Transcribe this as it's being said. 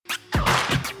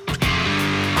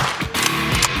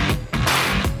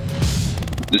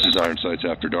Iron Sights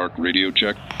After Dark radio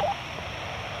check.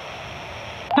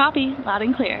 Copy, loud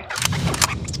and clear.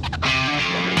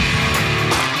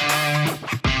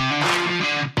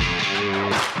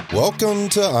 Welcome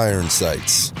to Iron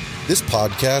Sights. This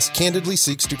podcast candidly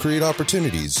seeks to create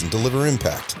opportunities and deliver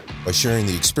impact by sharing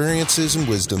the experiences and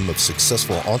wisdom of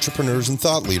successful entrepreneurs and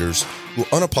thought leaders who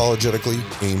unapologetically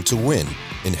aim to win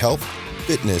in health,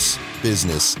 fitness,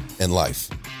 business, and life.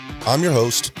 I'm your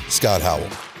host, Scott Howell.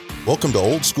 Welcome to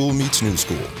Old School Meets New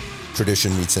School,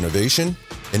 tradition meets innovation,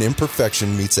 and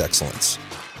imperfection meets excellence.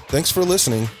 Thanks for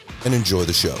listening and enjoy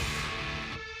the show.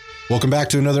 Welcome back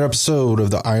to another episode of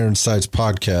the Iron Sights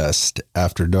podcast,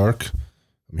 After Dark.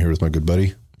 I'm here with my good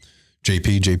buddy,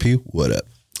 JP. JP, what up?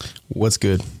 What's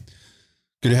good?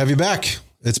 Good to have you back.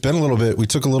 It's been a little bit. We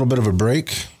took a little bit of a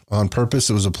break on purpose.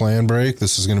 It was a planned break.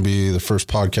 This is going to be the first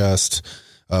podcast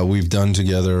we've done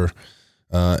together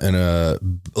in a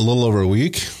little over a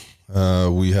week.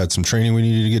 We had some training we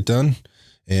needed to get done,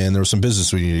 and there was some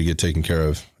business we needed to get taken care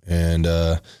of. And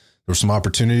there were some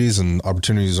opportunities, and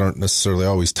opportunities aren't necessarily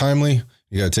always timely.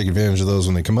 You got to take advantage of those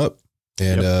when they come up,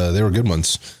 and they were good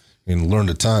ones. And learned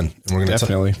a ton. And we're going to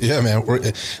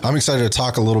definitely. I'm excited to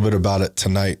talk a little bit about it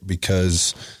tonight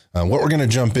because what we're going to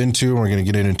jump into, and we're going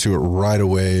to get into it right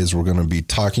away, is we're going to be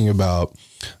talking about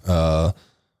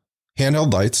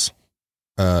handheld lights.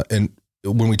 And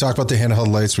when we talk about the handheld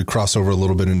lights, we cross over a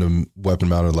little bit into weapon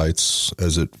mounted lights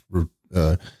as it,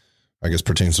 I guess,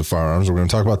 pertains to firearms. We're going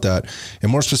to talk about that,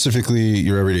 and more specifically,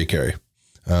 your everyday carry.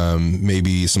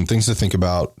 Maybe some things to think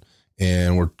about.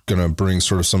 And we're going to bring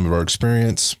sort of some of our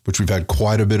experience, which we've had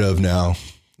quite a bit of now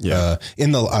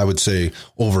I would say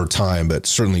over time, but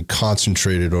certainly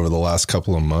concentrated over the last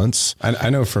couple of months.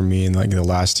 I know for me in like the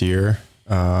last year,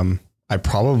 I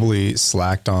probably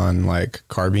slacked on like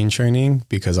carbine training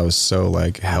because I was so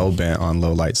like hell bent on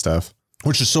low light stuff,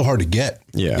 which is so hard to get.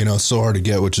 Yeah. So hard to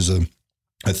get, which is a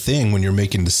thing when you're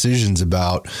making decisions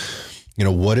about,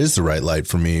 what is the right light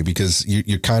for me? Because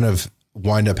you kind of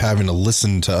wind up having to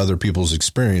listen to other people's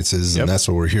experiences. And that's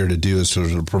what we're here to do, is sort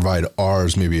of provide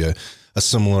ours, maybe a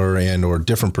similar and or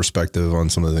different perspective on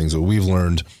some of the things that we've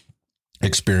learned,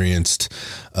 experienced,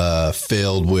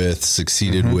 failed with,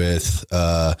 succeeded with.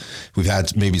 We've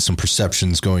had maybe some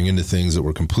perceptions going into things that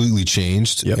were completely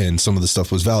changed, and some of the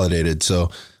stuff was validated. So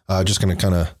just going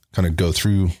to kind of go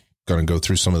through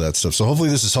some of that stuff. So hopefully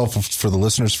this is helpful for the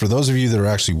listeners. For those of you that are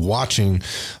actually watching,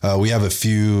 we have a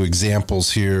few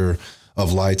examples here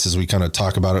of lights as we kind of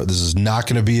talk about it. This is not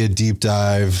going to be a deep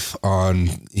dive on,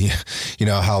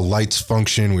 how lights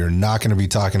function. We're not going to be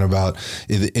talking about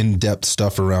the in-depth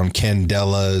stuff around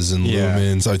candelas and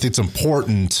lumens. I think it's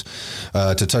important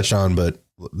to touch on, but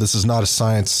this is not a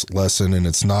science lesson, and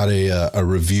it's not a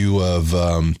review of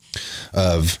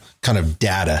kind of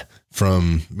data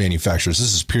from manufacturers.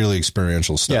 This is purely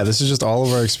experiential stuff. Yeah, this is just all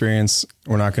of our experience.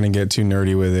 We're not going to get too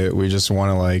nerdy with it. We just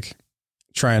want to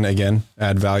try and, again,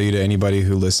 add value to anybody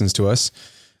who listens to us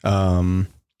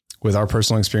with our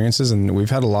personal experiences. And we've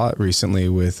had a lot recently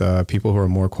with people who are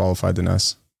more qualified than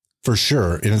us. For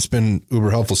sure. And it's been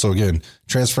uber helpful. So again,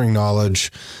 transferring knowledge,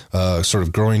 sort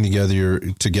of growing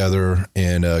together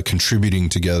and contributing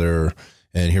together.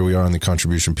 And here we are on the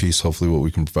contribution piece. Hopefully what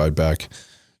we can provide back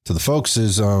to the folks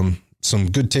is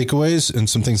some good takeaways and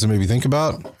some things to maybe think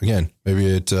about. Again, maybe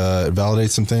it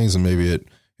validates some things, and maybe it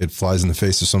flies in the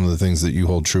face of some of the things that you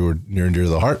hold true or near and dear to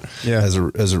the heart as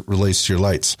it relates to your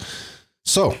lights.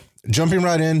 So jumping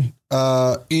right in,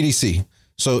 EDC.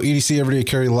 So EDC, everyday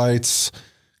carry lights,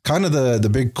 kind of the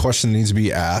big question that needs to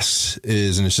be asked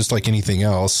is, and it's just like anything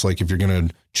else, like if you're going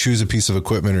to choose a piece of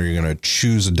equipment, or you're going to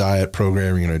choose a diet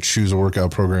program, you're going to choose a workout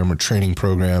program or training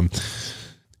program,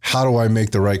 how do I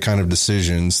make the right kind of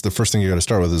decisions? The first thing you got to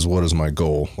start with is, what is my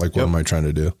goal? Like, what am I trying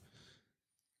to do?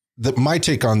 My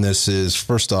take on this is,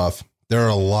 first off, there are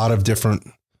a lot of different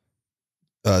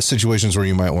situations where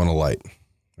you might want a light,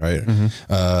 right? And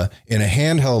a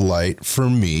handheld light for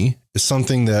me is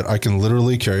something that I can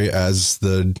literally carry, as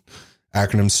the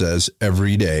acronym says,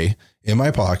 every day in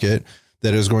my pocket,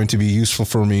 that is going to be useful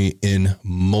for me in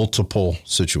multiple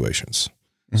situations.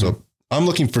 So I'm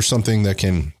looking for something that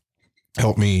can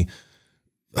help me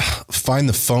find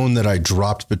the phone that I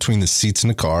dropped between the seats in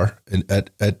the car and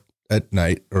at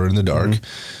night or in the dark,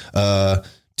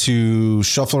 to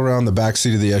shuffle around the back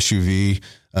seat of the SUV,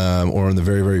 or in the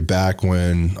very, very back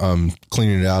when I'm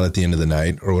cleaning it out at the end of the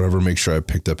night or whatever, make sure I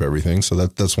picked up everything. So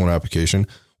that's one application.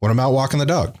 When I'm out walking the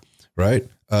dog, right?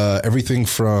 everything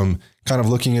from kind of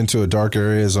looking into a dark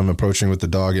area as I'm approaching with the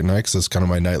dog at night, because that's kind of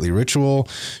my nightly ritual,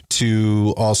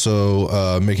 to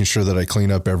also making sure that I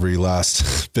clean up every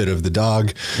last bit of the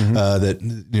dog. That,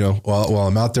 you know, while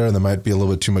I'm out there, and there might be a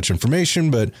little bit too much information,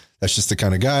 but that's just the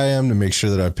kind of guy I am, to make sure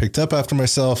that I've picked up after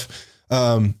myself.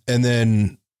 And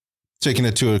then taking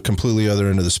it to a completely other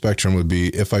end of the spectrum would be,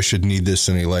 if I should need this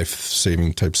in a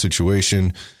life-saving type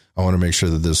situation, I want to make sure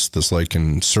that this light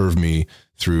can serve me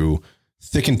through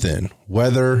thick and thin,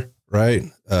 weather, right?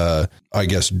 I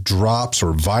guess drops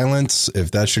or violence,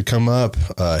 if that should come up,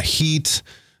 heat,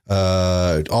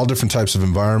 all different types of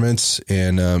environments,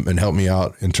 and help me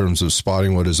out in terms of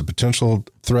spotting what is a potential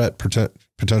threat,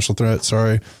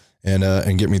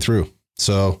 and get me through.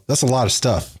 So that's a lot of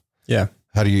stuff. Yeah.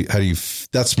 How do you,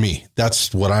 that's me.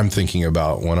 That's what I'm thinking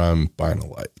about when I'm buying a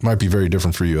light. Might be very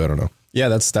different for you. I don't know. Yeah,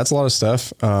 that's a lot of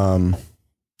stuff. And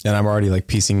I'm already like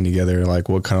piecing together like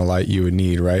what kind of light you would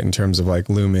need, right? In terms of like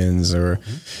lumens or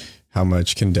how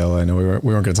much candela. I know we weren't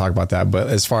going to talk about that, but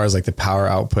as far as like the power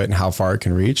output and how far it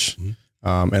can reach,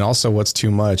 and also what's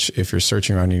too much if you're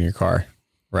searching around in your car,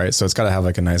 right? So it's got to have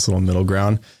like a nice little middle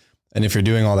ground. And if you're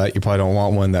doing all that, you probably don't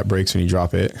want one that breaks when you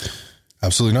drop it.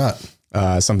 Absolutely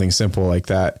not. Something simple like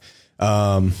that.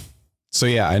 So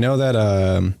yeah, I know that,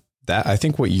 that I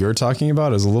think what you're talking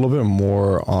about is a little bit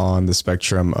more on the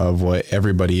spectrum of what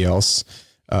everybody else,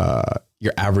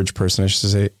 your average person, I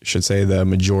should say the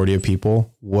majority of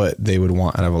people, what they would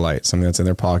want out of a light, something that's in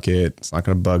their pocket. It's not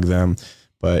going to bug them,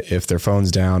 but if their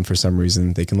phone's down for some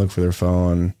reason, they can look for their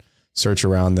phone, search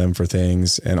around them for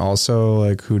things. And also,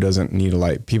 like, who doesn't need a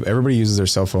light? Everybody uses their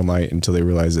cell phone light until they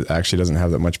realize it actually doesn't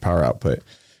have that much power output,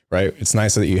 right? It's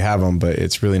nice that you have them, but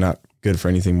it's really not good for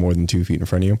anything more than 2 feet in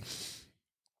front of you.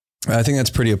 I think that's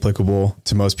pretty applicable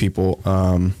to most people.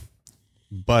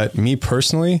 But me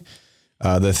personally,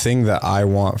 the thing that I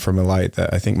want from a light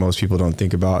that I think most people don't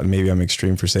think about, and maybe I'm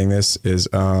extreme for saying this, is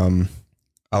I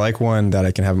like one that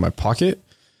I can have in my pocket,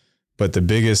 but the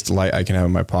biggest light I can have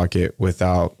in my pocket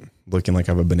without looking like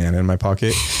I have a banana in my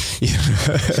pocket.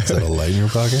 Is that a light in your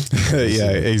pocket?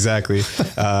 Yeah, exactly.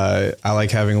 I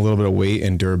like having a little bit of weight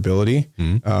and durability.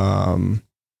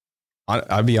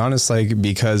 I'll be honest, like,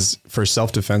 because for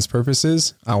self-defense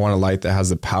purposes, I want a light that has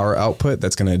the power output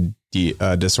that's going to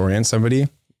disorient somebody,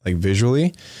 like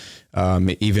visually,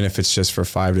 even if it's just for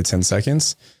 5 to 10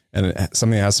 seconds, and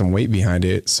something that has some weight behind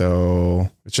it. So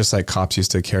it's just like cops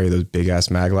used to carry those big ass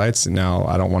mag lights. And now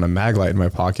I don't want a mag light in my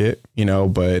pocket, you know,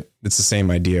 but it's the same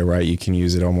idea, right? You can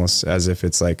use it almost as if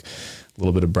it's like a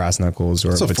little bit of brass knuckles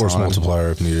or it's a force multiplier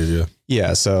if needed. Yeah.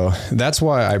 Yeah. So that's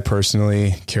why I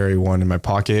personally carry one in my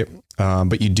pocket.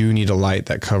 But you do need a light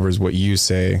that covers what you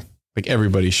say. Like,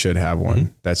 everybody should have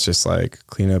one. That's just like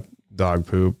clean up dog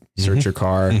poop, search your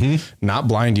car, not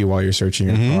blind you while you're searching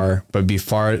your car, but be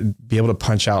able to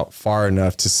punch out far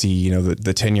enough to see, you know,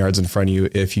 the 10 yards in front of you.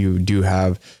 If you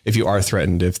are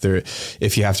threatened,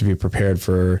 if you have to be prepared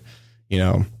for, you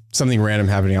know, something random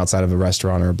happening outside of a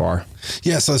restaurant or a bar.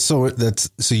 Yeah. So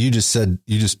you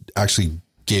just actually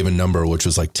gave a number, which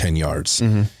was like 10 yards.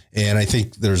 And I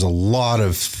think there's a lot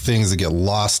of things that get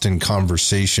lost in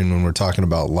conversation when we're talking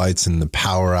about lights and the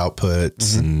power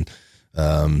outputs and,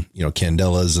 you know,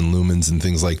 candelas and lumens and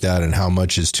things like that. And how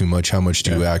much is too much? How much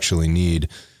do you actually need?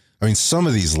 I mean, some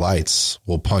of these lights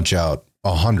will punch out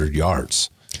 100 yards.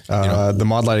 The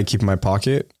mod light I keep in my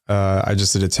pocket, I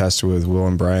just did a test with Will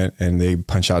and Bryant, and they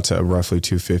punch out to roughly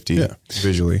 250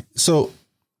 visually. So,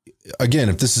 again,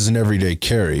 if this is an everyday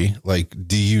carry, like,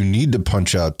 do you need to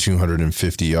punch out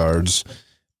 250 yards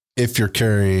if you're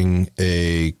carrying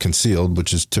a concealed,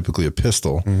 which is typically a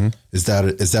pistol? Is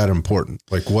that important?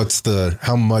 Like,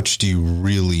 how much do you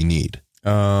really need?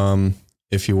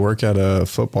 If you work at a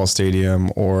football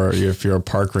stadium or if you're a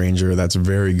park ranger, that's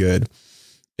very good.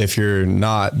 If you're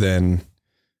not, then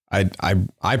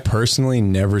I personally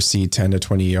never see 10 to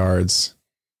 20 yards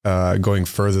going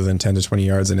further than 10 to 20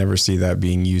 yards. I never see that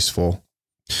being useful.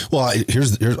 Well,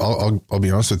 I'll be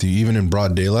honest with you. Even in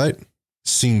broad daylight,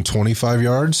 seeing 25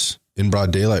 yards in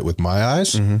broad daylight with my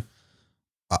eyes,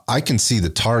 I can see the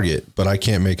target, but I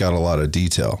can't make out a lot of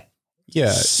detail.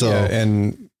 Yeah.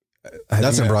 And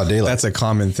that's in broad daylight. That's a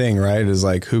common thing, right? Is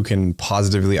like, who can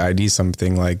positively ID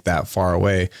something like that far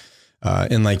away?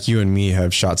 And like you and me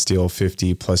have shot steel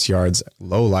 50 plus yards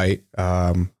low light.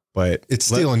 But it's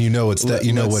steel, and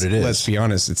what it is. Let's be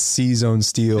honest. It's C-zone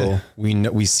steel. Yeah.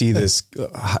 We see this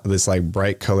like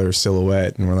bright color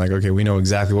silhouette, and we're like, okay, we know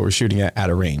exactly what we're shooting at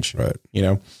a range, right? You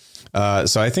know,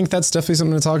 So I think that's definitely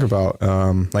something to talk about.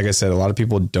 Like I said, a lot of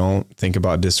people don't think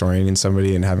about disorienting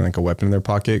somebody and having like a weapon in their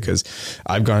pocket. Cause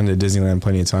I've gone to Disneyland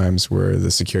plenty of times where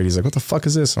the security's like, what the fuck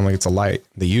is this? I'm like, it's a light.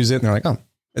 They use it and they're like, oh,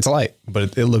 it's a light,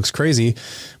 but it looks crazy.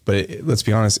 But let's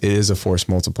be honest, it is a force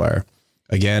multiplier.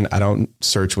 Again, I don't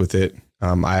search with it.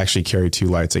 I actually carry 2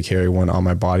 lights. I carry one on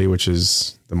my body, which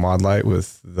is the mod light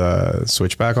with the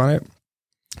switchback on it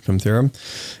from Theorem.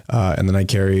 And then I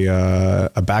carry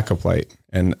a backup light,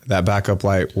 and that backup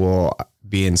light will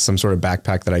be in some sort of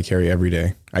backpack that I carry every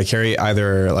day. I carry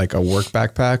either like a work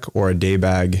backpack or a day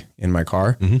bag in my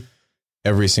car. Mm-hmm.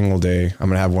 Every single day, I'm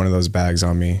going to have one of those bags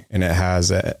on me, and it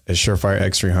has a Surefire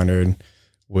X300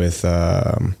 with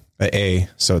an A,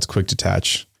 so it's quick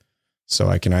detach. So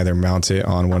I can either mount it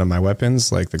on one of my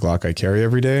weapons, like the Glock I carry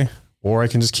every day, or I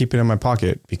can just keep it in my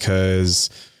pocket because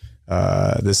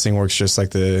this thing works just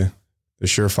like the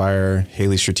Surefire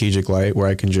Haley Strategic Light, where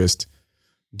I can just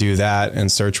do that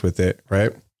and search with it,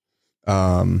 right?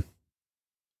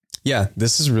 Yeah,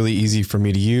 this is really easy for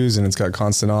me to use, and it's got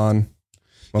constant on.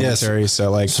 Momentary, yes.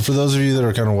 So for those of you that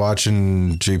are kind of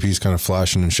watching, JP's kind of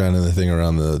flashing and shining the thing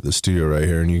around the studio right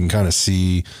here, and you can kind of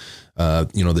see,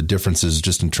 the differences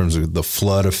just in terms of the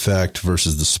flood effect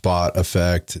versus the spot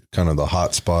effect, kind of the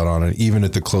hot spot on it. Even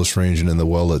at the close range and in the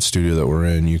well-lit studio that we're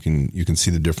in, you can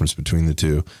see the difference between the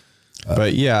two.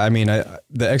 But yeah, I mean, the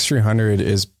X300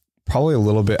 is probably a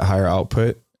little bit higher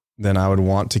output than I would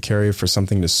want to carry for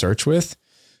something to search with.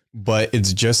 But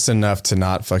it's just enough to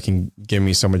not fucking give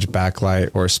me so much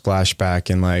backlight or splashback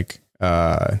and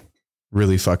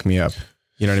really fuck me up.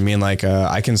 You know what I mean?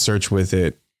 I can search with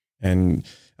it and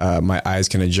my eyes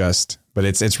can adjust, but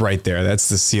it's right there. That's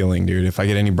the ceiling, dude. If I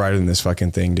get any brighter than this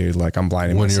fucking thing, dude, I'm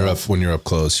blinding myself. When you're up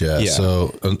close. Yeah.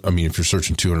 So, I mean, if you're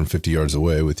searching 250 yards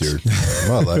away with your,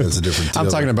 well, that's a different deal. I'm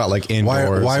talking about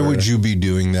indoors. Why would you be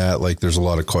doing that? There's a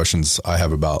lot of questions I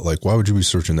have about why would you be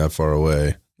searching that far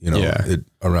away?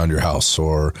 Around your house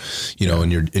or,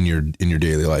 in your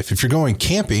daily life. If you're going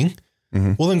camping,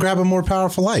 well, then grab a more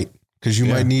powerful light because you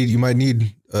might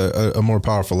need a more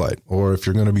powerful light. Or if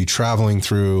you're going to be traveling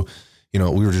through, we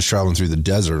were just traveling through the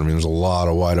desert. I mean, there's a lot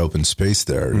of wide open space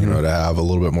there, to have a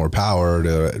little bit more power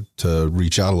to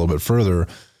reach out a little bit further.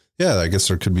 Yeah, I guess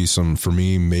there could be for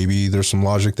me, maybe there's some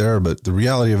logic there, but the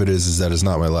reality of it is that it's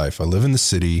not my life. I live in the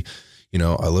city,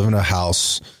 I live in a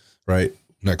house, right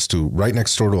next door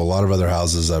to a lot of other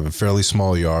houses. I have a fairly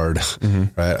small yard,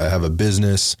 right? I have a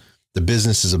business. The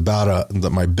business is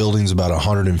my building's about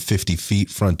 150 feet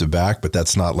front to back, but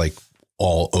that's not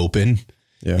all open.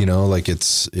 Yeah.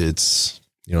 It's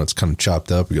kind of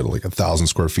chopped up. We got 1,000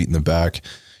 square feet in the back,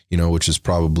 which is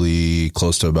probably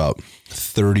close to about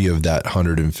 30 of that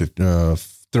 150,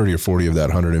 30 or 40 of that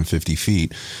 150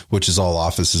 feet, which is all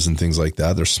offices and things like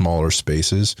that. They're smaller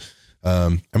spaces.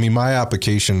 My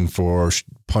application for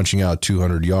punching out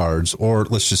 200 yards, or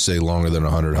let's just say longer than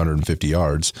 100, 150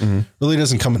 yards, really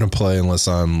doesn't come into play unless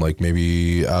I'm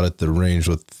maybe out at the range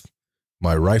with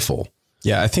my rifle.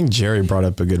 Yeah. I think Jerry brought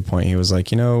up a good point. He was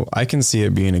like, I can see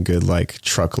it being a good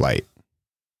truck light.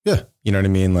 Yeah. You know what I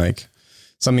mean?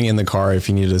 Something in the car, if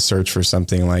you need to search for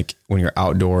something when you're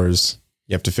outdoors,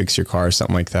 you have to fix your car or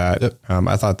something like that. Yep.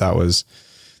 I thought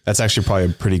that's actually probably a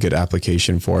pretty good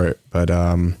application for it. But,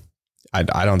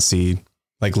 I don't see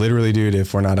literally, dude,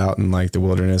 if we're not out in the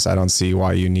wilderness, I don't see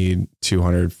why you need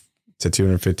 200 to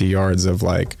 250 yards of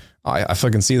I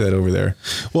fucking see that over there.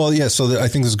 Well, yeah. So I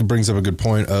think this brings up a good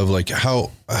point of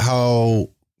how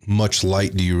much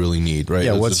light do you really need? Right.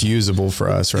 Yeah. What's usable for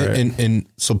us. Right. And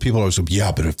so people always go,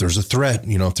 yeah, but if there's a threat,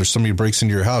 if there's somebody who breaks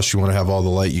into your house, you want to have all the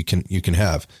light you can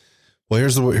have. Well,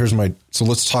 so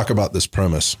let's talk about this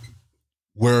premise.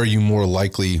 Where are you more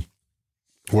likely?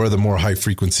 Where are the more high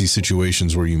frequency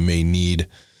situations where you may need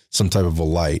some type of a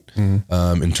light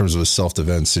in terms of a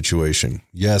self-defense situation?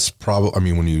 Yes,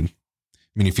 probably.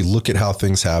 If you look at how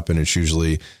things happen, it's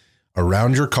usually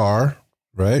around your car,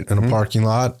 right? In a parking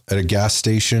lot, at a gas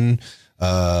station,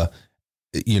 outside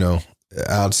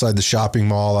the shopping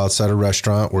mall, outside a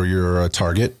restaurant where you're a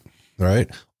target, right?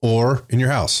 Or in your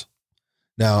house.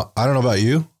 Now, I don't know about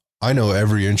you. I know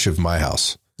every inch of my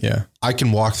house. Yeah. I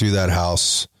can walk through that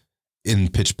house in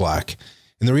pitch black.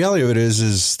 And the reality of it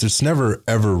is there's never,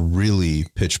 ever really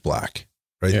pitch black,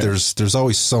 right? Yeah. There's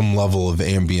always some level of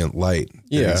ambient light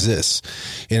that exists.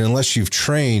 And unless you've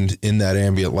trained in that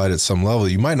ambient light at some level,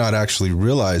 you might not actually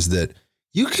realize that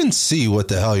you can see what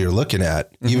the hell you're looking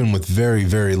at, even with very,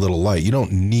 very little light. You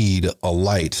don't need a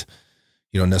light,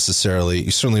 necessarily. You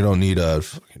certainly don't need a,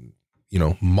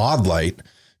 mod light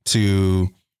to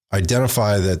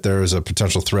identify that there is a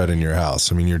potential threat in your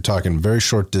house. I mean, you're talking very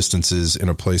short distances in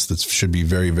a place that should be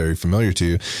very, very familiar to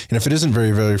you. And if it isn't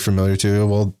very, very familiar to you,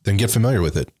 well, then get familiar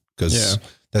with it, because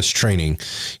that's training,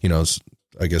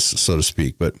 I guess, so to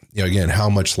speak. But again, how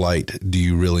much light do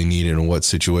you really need and in what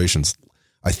situations?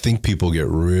 I think people get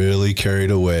really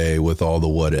carried away with all the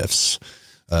what ifs.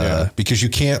 Because you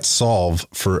can't solve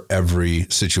for every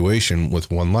situation with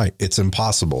one light. It's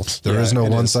impossible. There is no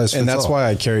one size fits all. And that's why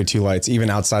I carry 2 lights, even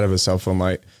outside of a cell phone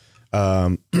light.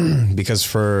 Because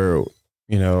for,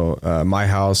 my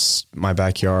house, my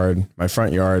backyard, my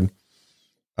front yard,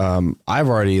 I've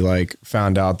already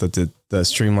found out that the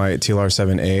Streamlight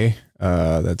TLR7A,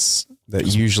 that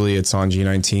usually it's on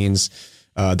G19s.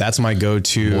 That's my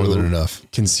go-to more than enough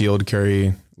concealed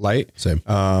carry light. Same.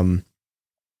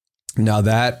 Now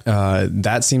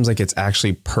that seems like it's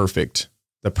actually perfect.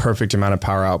 The perfect amount of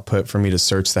power output for me to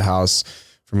search the house,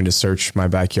 for me to search my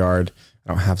backyard. I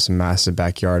don't have some massive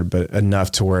backyard, but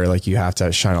enough to where you have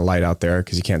to shine a light out there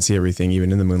because you can't see everything,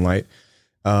 even in the moonlight.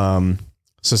 So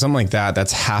something like that,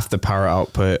 that's half the power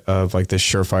output of the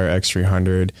Surefire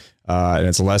X300. And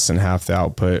it's less than half the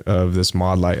output of this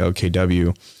Mod Light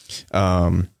OKW.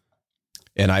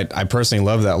 And I personally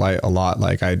love that light a lot.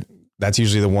 That's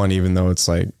usually the one, even though it's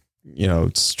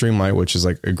Streamlight, which is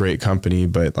a great company,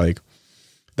 but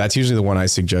that's usually the one I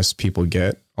suggest people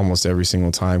get almost every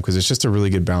single time, because it's just a really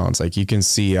good balance. You can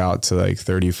see out to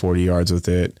 30, 40 yards with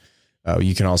it.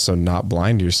 You can also not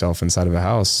blind yourself inside of a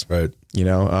house. Right.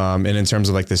 And in terms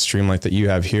of the Streamlight that you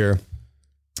have here,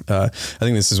 I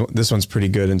think this one's pretty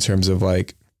good in terms of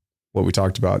what we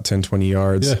talked about, 10, 20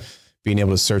 yards, being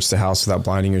able to search the house without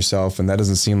blinding yourself. And that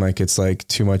doesn't seem like it's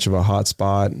too much of a hot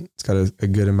spot. It's got a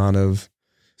good amount of,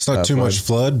 it's not too much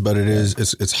flood, but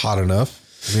it's hot enough.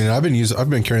 I mean, I've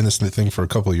been carrying this thing for a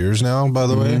couple of years now, by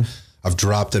the way. I've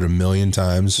dropped it 1,000,000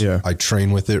 times. Yeah. I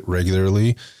train with it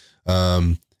regularly.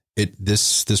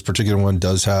 This particular one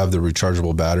does have the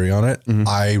rechargeable battery on it.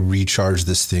 I recharge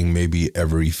this thing maybe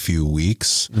every few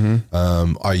weeks.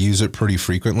 I use it pretty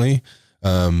frequently.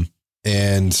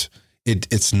 And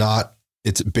it's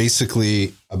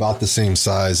basically about the same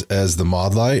size as the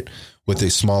Mod Light with a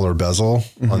smaller bezel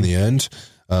on the end.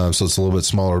 So it's a little bit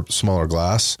smaller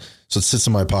glass. So it sits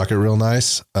in my pocket real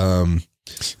nice.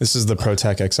 This is the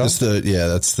ProTech XL. That's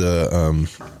the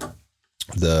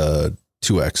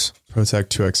 2X. ProTech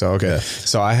 2XL. Okay. Yeah.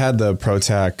 So I had the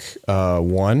ProTech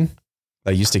 1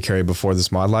 that I used to carry before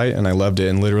this Mod Light, and I loved it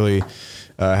and literally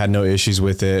had no issues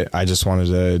with it. I just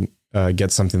wanted to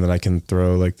get something that I can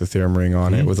throw the Theorem ring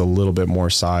on it with a little bit more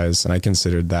size. And I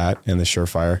considered that in the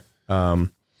Surefire.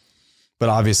 But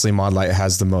obviously Mod Light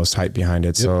has the most hype behind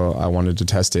it. So I wanted to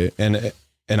test it. And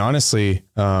honestly,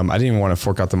 I didn't even want to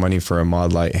fork out the money for a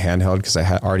Mod Light handheld because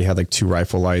I already had 2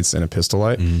 rifle lights and a pistol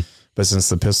light. But since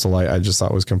the pistol light, I just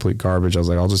thought was complete garbage. I was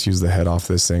I'll just use the head off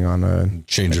this thing on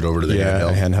change it over to the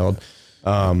handheld.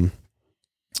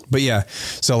 But yeah,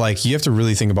 so you have to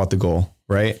really think about the goal,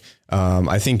 right?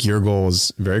 I think your goal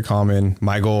is very common.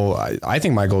 My goal, I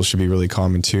think my goal should be really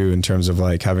common too, in terms of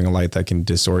having a light that can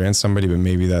disorient somebody, but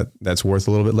maybe that's worth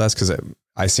a little bit less because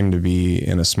I seem to be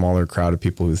in a smaller crowd of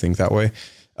people who think that way.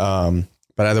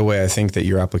 But either way, I think that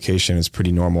your application is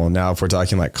pretty normal. Now, if we're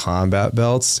talking combat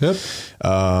belts,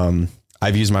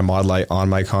 I've used my Mod Light on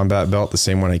my combat belt, the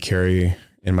same one I carry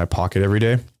in my pocket every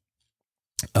day.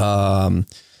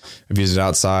 I've used it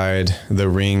outside. The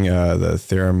ring, the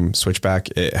Theorem switchback,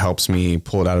 it helps me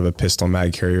pull it out of a pistol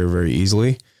mag carrier very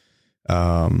easily.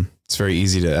 It's very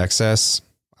easy to access.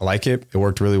 I like it. It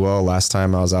worked really well. Last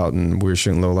time I was out and we were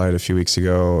shooting low light a few weeks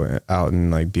ago out in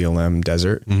BLM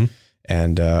desert.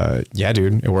 And yeah,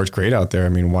 dude, it worked great out there. I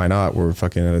mean, why not? We're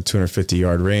fucking at a 250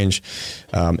 yard range.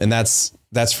 And that's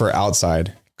for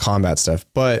outside combat stuff.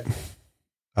 But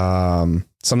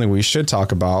something we should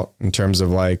talk about in terms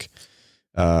of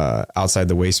outside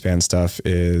the waistband stuff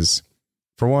is,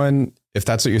 for one, if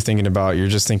that's what you're thinking about, you're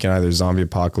just thinking either zombie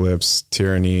apocalypse,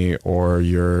 tyranny, or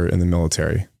you're in the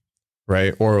military,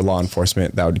 right? Or law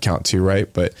enforcement, that would count too,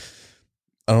 right? But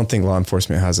I don't think law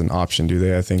enforcement has an option, do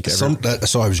they? I think so.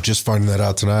 I was just finding that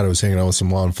out tonight. I was hanging out with some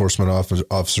law enforcement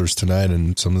officers tonight,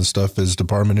 and some of the stuff is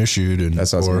department issued and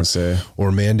that's what I was going to say,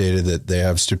 or mandated that they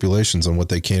have stipulations on what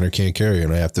they can or can't carry.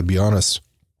 And I have to be honest,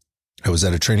 I was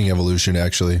at a training evolution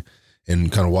actually,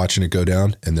 and kind of watching it go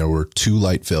down, and there were 2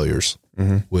 light failures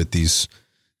with these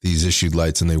issued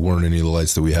lights, and they weren't any of the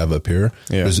lights that we have up here.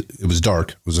 Yeah. It was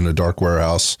dark. It was in a dark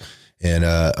warehouse. And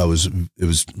it was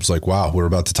like, wow, we're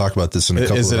about to talk about this in a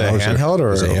couple of hours. Is it a handheld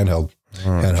or? It's a handheld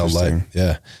light.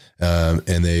 Yeah.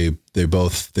 And they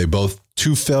both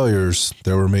 2 failures.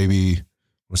 There were maybe,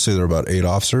 let's say there were about 8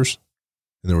 officers,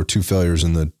 and there were 2 failures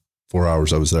in the 4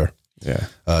 hours I was there. Yeah.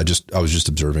 I was just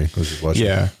observing. I was just watching.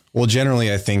 Yeah. Well,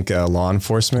 generally, I think law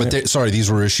enforcement. But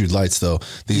these were issued lights, though.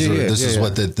 This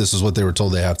is what they were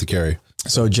told they have to carry.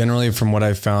 So generally, from what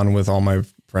I've found with all my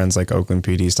friends, like Oakland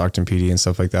PD, Stockton PD, and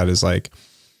stuff like that, is like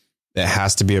it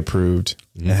has to be approved.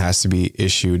 Mm-hmm. It has to be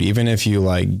issued. Even if you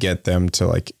like get them to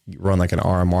like run like an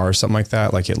RMR or something like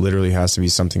that, like it literally has to be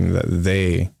something that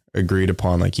they agreed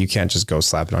upon. Like you can't just go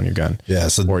slap it on your gun. Yeah.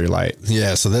 So or your light.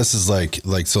 Yeah. So this is like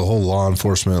so whole law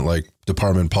enforcement, like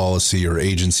department policy or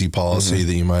agency policy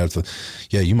that you might have to,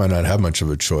 you might not have much of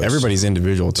a choice. Everybody's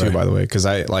individual too, by the way. Cause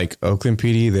I like Oakland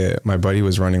PD my buddy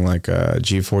was running like a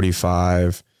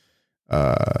G45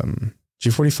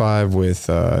 with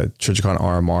Trijicon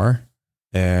RMR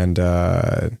and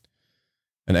an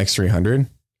X300.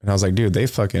 And I was like, dude, they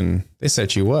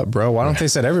set you up, bro. Why don't they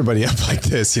set everybody up like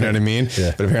this? You know what I mean?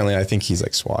 Yeah. But apparently I think he's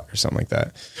like SWAT or something like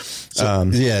that. So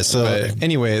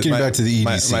anyway, getting back to the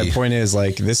EDC. My point is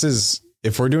like,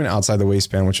 if we're doing outside the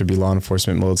waistband, which would be law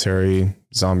enforcement, military,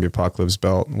 zombie apocalypse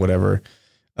belt, whatever.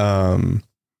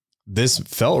 This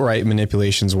felt right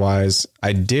manipulations wise.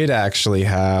 I did actually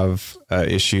have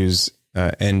issues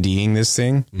NDing this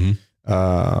thing.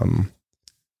 Mm-hmm.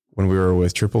 When we were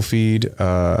with Triple Feed,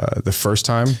 the first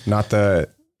time,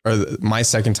 my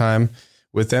second time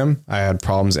with them, I had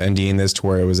problems NDing this to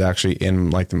where it was actually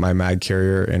in like my mag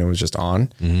carrier and it was just on.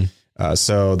 Mm-hmm.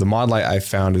 So the mod light I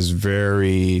found is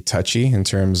very touchy in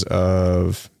terms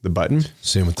of the button.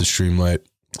 Same with the Streamlight.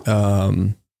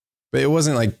 But it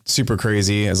wasn't like super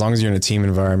crazy. As long as you're in a team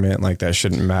environment, like that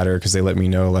shouldn't matter because they let me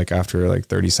know like after like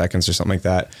 30 seconds or something like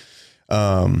that.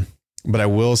 But I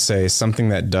will say something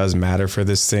that does matter for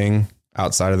this thing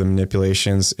outside of the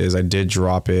manipulations is I did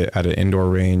drop it at an indoor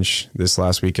range this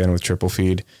last weekend with Triple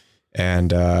Feed.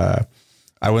 And I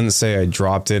wouldn't say I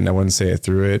dropped it and I wouldn't say I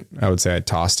threw it. I would say I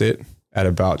tossed it at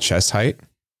about chest height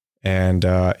and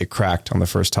it cracked on the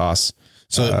first toss.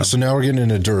 So now we're getting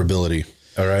into durability.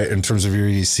 All right. In terms of your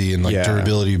EDC and like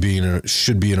durability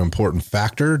should be an important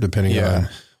factor depending on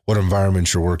what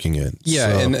environment you're working in.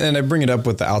 Yeah. So. And I bring it up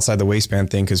with the outside the waistband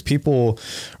thing because people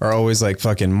are always like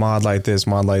fucking mod like this,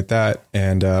 mod like that.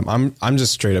 And I'm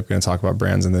just straight up going to talk about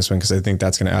brands in this one because I think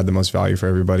that's going to add the most value for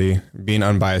everybody. Being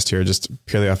unbiased here, just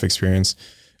purely off experience.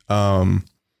 And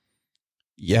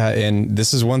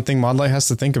this is one thing Mod Light has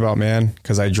to think about, man,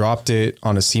 because I dropped it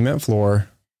on a cement floor.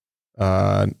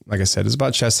 Like I said, it's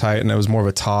about chest height and it was more of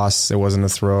a toss. It wasn't a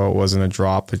throw. It wasn't a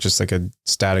drop. It's just like a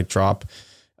static drop.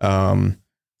 And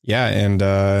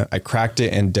I cracked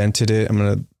it and dented it. I'm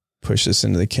going to push this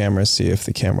into the camera, see if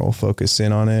the camera will focus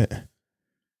in on it.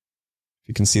 If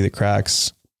you can see the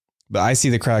cracks. But I see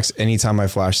the cracks anytime I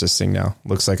flash this thing now.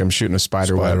 Looks like I'm shooting a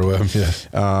spider web. Yeah.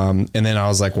 And then I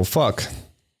was like, well, fuck,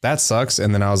 that sucks.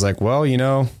 And then I was like, well,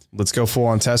 let's go full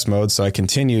on test mode. So I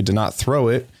continued to not throw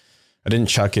it. I didn't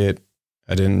chuck it.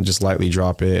 I didn't just lightly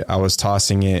drop it. I was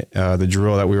tossing it. The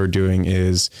drill that we were doing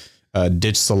is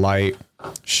ditch the light,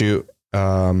 shoot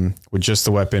with just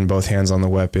the weapon, both hands on the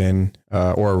weapon,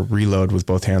 or reload with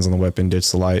both hands on the weapon,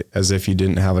 ditch the light as if you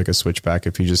didn't have like a switchback.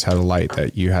 If you just had a light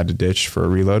that you had to ditch for a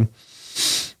reload.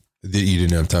 You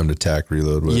didn't have time to tack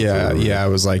reload with. Yeah. I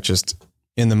was like, just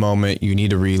in the moment, you need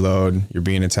to reload. You're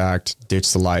being attacked.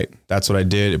 Ditch the light. That's what I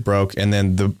did. It broke. And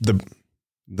then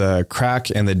the crack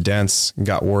and the dents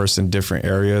got worse in different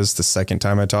areas the second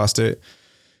time I tossed it.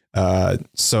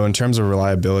 So in terms of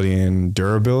reliability and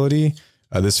durability,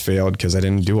 this failed because I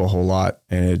didn't do a whole lot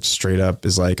and it straight up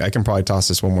is like, I can probably toss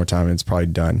this one more time and it's probably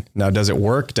done. Now, does it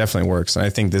work? Definitely works. And I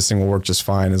think this thing will work just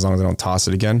fine as long as I don't toss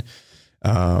it again.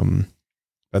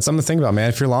 That's something to think about, man.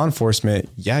 If you're law enforcement,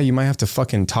 you might have to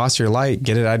fucking toss your light,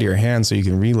 get it out of your hand so you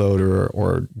can reload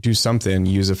or do something,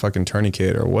 use a fucking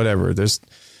tourniquet or whatever. There's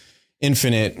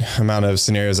infinite amount of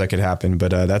scenarios that could happen,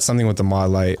 but that's something with the mod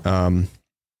light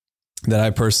that I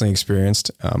personally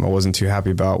experienced. I wasn't too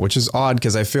happy about, which is odd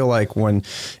because I feel like when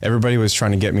everybody was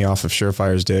trying to get me off of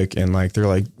Surefire's dick and like they're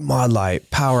like mod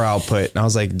light power output, and I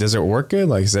was like, does it work good?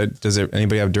 Like,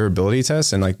 anybody have durability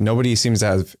tests? And like nobody seems to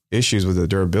have issues with the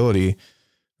durability.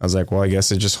 I was like, well, I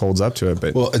guess it just holds up to it.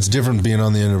 But it's different being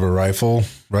on the end of a rifle,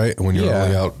 right? When you're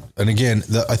only out. And again,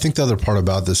 I think the other part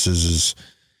about this is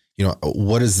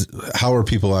how are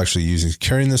people actually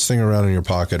carrying this thing around in your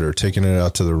pocket or taking it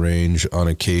out to the range on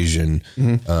occasion?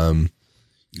 Mm-hmm.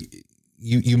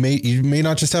 You may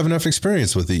not just have enough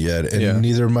experience with it yet, and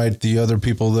neither might the other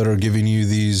people that are giving you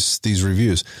these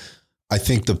reviews. I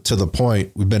think to the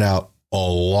point, we've been out a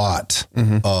lot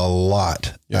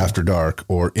after dark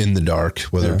or in the dark,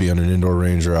 whether it be on an indoor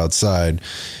range or outside.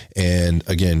 And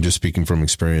again, just speaking from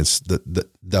experience,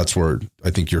 that's where I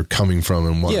think you're coming from.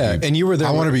 And and you were there.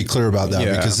 I want to be clear about that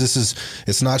because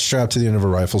it's not strapped to the end of a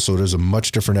rifle. So it is a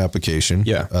much different application.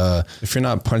 Yeah. If you're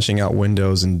not punching out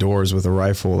windows and doors with a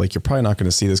rifle, like you're probably not going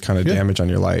to see this kind of damage on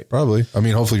your light. Probably. I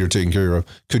mean, hopefully you're taking care of,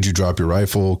 could you drop your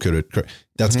rifle?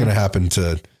 That's going to happen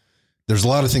there's a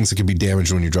lot of things that could be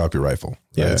damaged when you drop your rifle.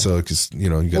 Right? Yeah. So, cause you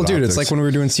got dude, optics. It's like when we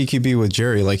were doing CQB with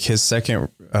Jerry, like his second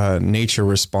nature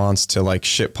response to like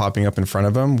shit popping up in front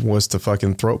of him was to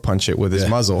fucking throat punch it with his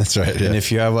muzzle. That's right. Yeah. And if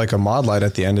you have like a mod light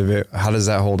at the end of it, how does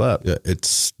that hold up? Yeah.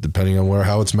 It's depending on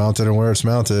how it's mounted and where it's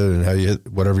mounted and how you hit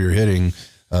whatever you're hitting.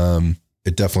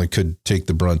 It definitely could take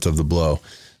the brunt of the blow.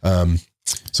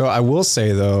 So I will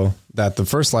say though, that the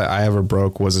first light I ever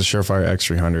broke was a Surefire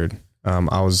X300.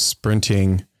 I was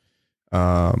sprinting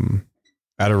at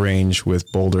a range with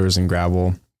boulders and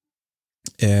gravel.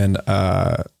 And,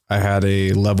 I had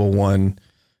a level 1,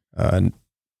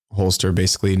 holster,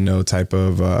 basically no type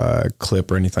of,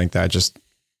 clip or anything like that, just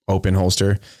open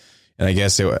holster. And I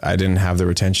guess I didn't have the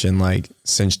retention like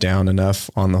cinched down enough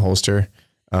on the holster.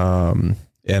 And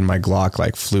my Glock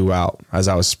like flew out as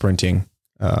I was sprinting,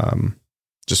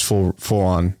 just full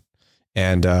on.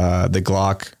 And, the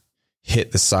Glock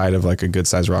hit the side of like a good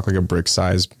size rock, like a brick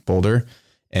size boulder.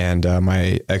 And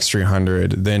my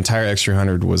X300, the entire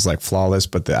X300 was like flawless,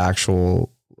 but the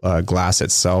actual glass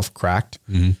itself cracked.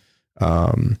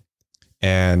 Mm-hmm.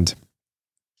 And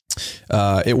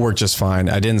it worked just fine.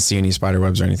 I didn't see any spider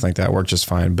webs or anything like that. It worked just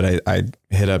fine. But I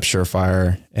hit up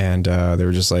Surefire and they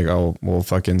were just like, oh, we'll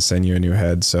fucking send you a new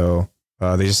head. So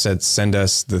they just said, send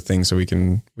us the thing so we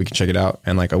can check it out.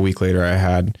 And like a week later, I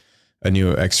had a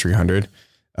new X300.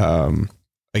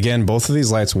 Again, both of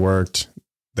these lights worked.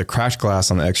 The cracked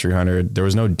glass on the X300, there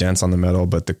was no dents on the metal,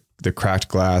 but the cracked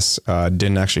glass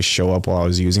didn't actually show up while I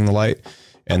was using the light.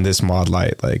 And this mod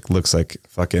light like looks like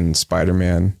fucking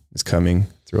Spider-Man is coming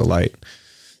through a light.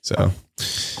 So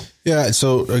yeah.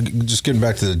 So just getting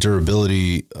back to the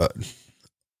durability,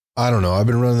 I don't know. I've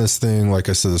been running this thing, like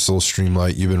I said, this little stream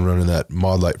light. You've been running that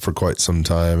mod light for quite some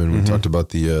time, and we talked about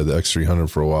the X300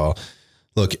 for a while.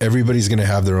 Look, everybody's going to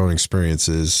have their own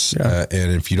experiences, and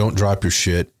if you don't drop your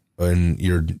shit and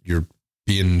you're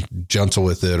being gentle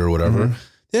with it or whatever,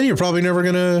 then you're probably never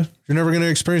gonna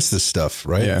experience this stuff,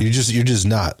 right? Yeah. You're just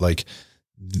not. Like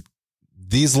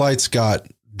these lights got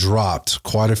dropped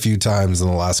quite a few times in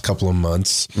the last couple of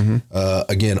months.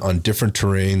 Again, on different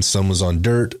terrains. Some was on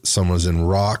dirt, some was in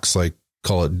rocks, like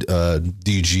call it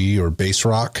DG or base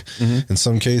rock in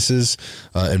some cases,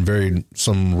 and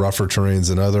some rougher terrains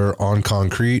than other, on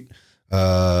concrete.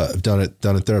 I've done it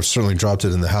there. I've certainly dropped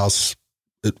it in the house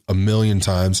a million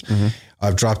times.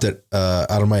 I've dropped it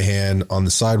out of my hand on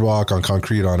the sidewalk, on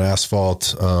concrete, on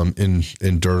asphalt, in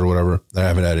dirt or whatever. I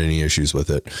haven't had any issues with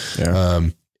it. Yeah.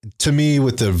 To me,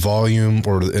 with the volume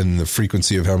and the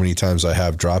frequency of how many times I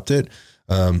have dropped it,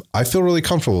 I feel really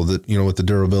comfortable that, with the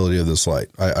durability of this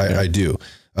light. I do.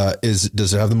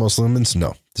 Does it have the most lumens?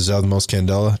 No. Does it have the most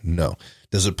candela? No.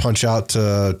 Does it punch out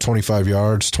to 25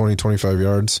 yards?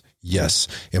 Yes.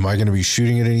 Am I going to be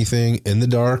shooting at anything in the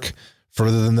dark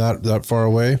further than that far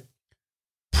away?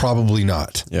 Probably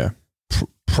not. Yeah.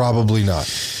 Probably not.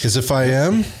 Because if I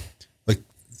am, like,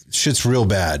 shit's real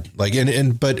bad. Like,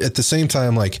 but at the same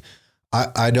time, like,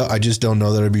 I just don't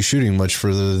know that I'd be shooting much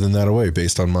further than that away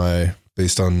based on my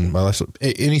life.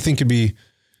 Anything could be,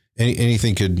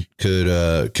 anything could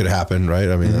happen, right?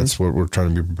 I mean, that's what we're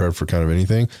trying to be prepared for, kind of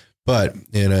anything. But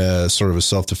in a sort of a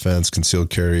self-defense, concealed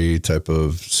carry type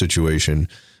of situation,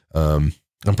 I'm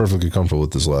perfectly comfortable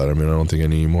with this light. I mean, I don't think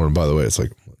any more. And by the way, it's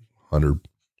like $130,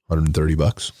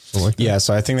 something like that. Yeah.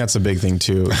 So I think that's a big thing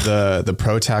too. The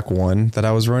ProTac 1 that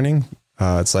I was running,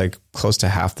 it's like close to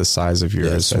half the size of yours.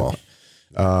 Yeah, it's small.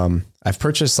 I've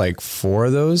purchased like 4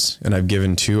 of those, and I've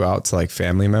given 2 out to like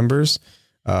family members.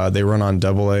 They run on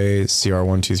AA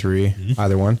CR123,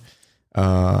 either one.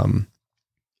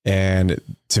 And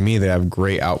to me, they have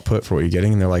great output for what you're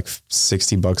getting. And they're like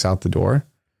 $60 out the door.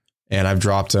 And I've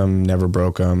dropped them, never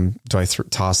broke them. Do I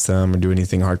toss them or do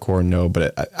anything hardcore? No,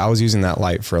 but I was using that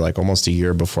light for like almost a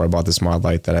year before I bought this mod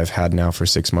light that I've had now for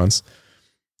 6 months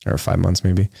or 5 months,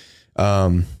 maybe.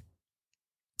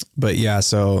 But yeah,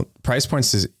 so price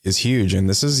points is huge. And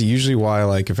this is usually why,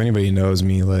 like, if anybody knows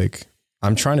me, like,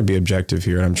 I'm trying to be objective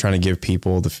here, and I'm trying to give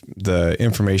people the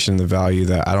information, the value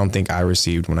that I don't think I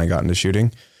received when I got into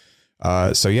shooting.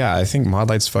 So yeah, I think mod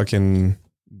lights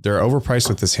they're overpriced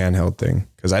with this handheld thing,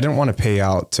 because I didn't want to pay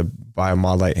out to buy a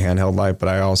mod light handheld light. But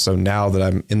I also, now that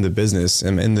I'm in the business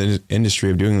and in the industry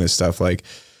of doing this stuff, like,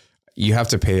 you have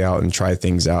to pay out and try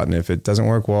things out. And if it doesn't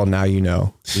work well, now you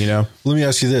know. Let me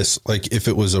ask you this. Like if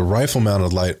it was a rifle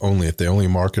mounted light only, if they only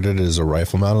marketed it as a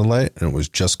rifle mounted light and it was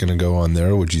just going to go on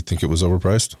there, would you think it was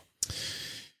overpriced?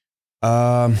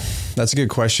 That's a good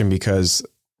question because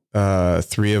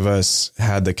 3 of us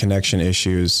had the connection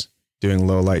issues doing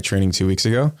low light training 2 weeks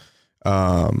ago.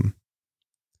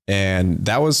 And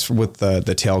that was with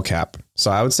the tail cap. So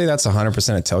I would say that's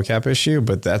 100% a tail cap issue,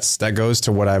 but that goes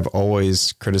to what I've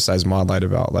always criticized Mod Light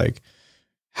about. Like,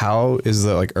 how is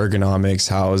the like ergonomics?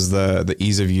 How is the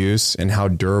ease of use, and how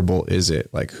durable is it?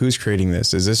 Like, who's creating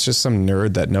this? Is this just some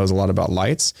nerd that knows a lot about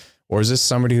lights, or is this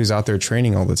somebody who's out there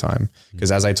training all the time?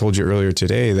 Because as I told you earlier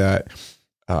today, that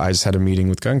I just had a meeting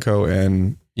with Gunco,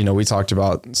 and we talked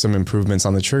about some improvements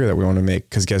on the trigger that we want to make.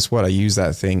 Because guess what? I use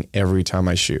that thing every time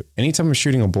I shoot. Anytime I'm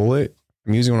shooting a bullet,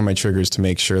 I'm using one of my triggers to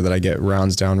make sure that I get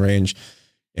rounds downrange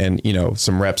and,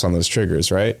 some reps on those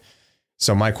triggers, right?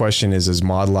 So my question is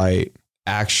Mod Light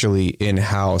actually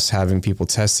in-house having people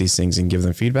test these things and give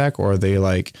them feedback, or are they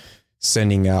like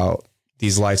sending out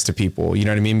these lights to people? You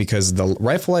know what I mean? Because the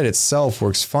rifle light itself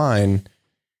works fine,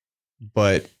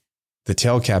 but the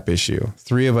tail cap issue,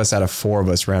 3 of us out of 4 of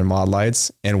us ran Mod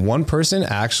Lights, and one person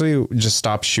actually just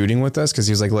stopped shooting with us because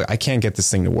he was like, look, I can't get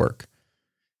this thing to work.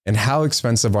 And how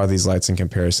expensive are these lights in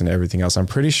comparison to everything else? I'm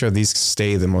pretty sure these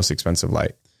stay the most expensive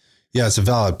light. Yeah, it's a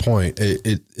valid point.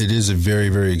 It is a very,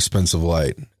 very expensive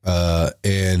light.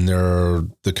 And there are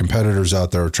the competitors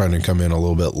out there are trying to come in a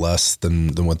little bit less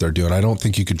than what they're doing. I don't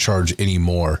think you could charge any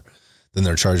more than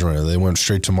they're charging right now. They went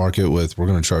straight to market with, we're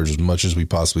going to charge as much as we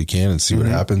possibly can and see what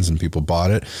happens. And people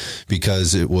bought it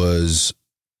because it was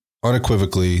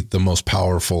unequivocally the most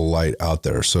powerful light out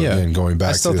there. So again, going back,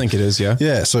 I still think it is. Yeah.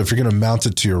 Yeah. So if you're going to mount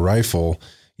it to your rifle,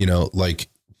 like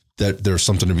that, there's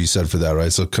something to be said for that, right?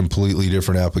 It's a completely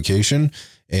different application,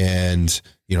 and,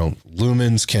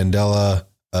 lumens, candela,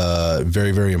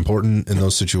 very, very important in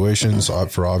those situations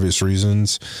for obvious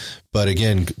reasons. But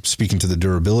again, speaking to the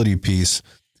durability piece,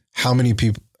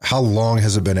 how long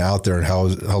has it been out there, and how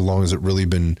long has it really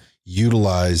been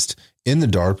utilized in the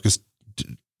dark? Because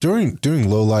doing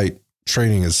low light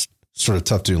training is sort of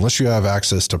tough to do unless you have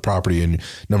access to property. And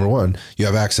number one, you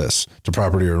have access to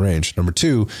property or range. Number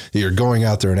two, that you're going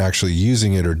out there and actually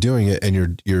using it or doing it, and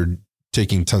you're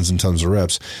taking tons and tons of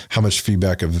reps. How much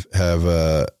feedback have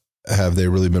they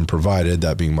really been provided?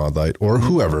 That being Mod Light or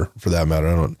whoever for that matter.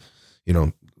 I don't,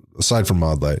 aside from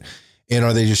Mod Light, and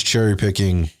are they just cherry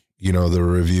picking the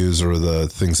reviews or the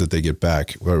things that they get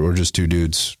back? We're just 2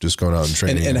 dudes just going out and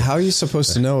training. And how are you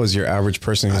supposed to know as your average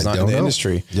person who's not in the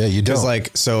industry? Yeah, you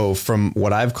don't. So from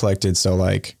what I've collected,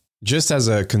 just as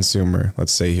a consumer,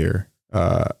 let's say here,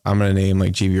 I'm going to name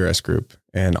like GBRS Group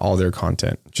and all their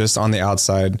content just on the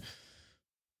outside.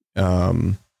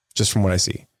 Just from what I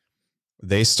see,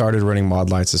 they started running Mod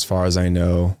Lights, as far as I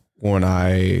know, when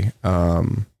I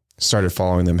started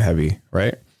following them heavy,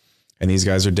 right? And these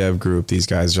guys are dev group. These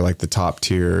guys are like the top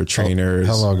tier trainers.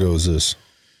 How long ago was this?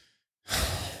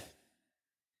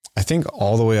 I think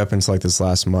all the way up until like this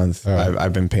last month, right.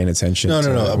 I've been paying attention.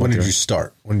 No. When did you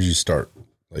start? When did you start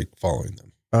like following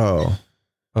them?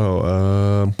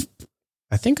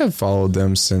 I think I've followed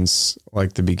them since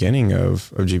like the beginning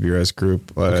of GBRS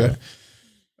Group. Okay.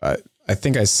 I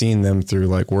think I've seen them through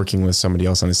like working with somebody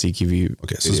else on a CQV.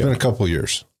 Okay. So it's been a couple of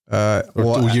years. A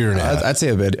year and a half. I'd say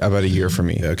about a year for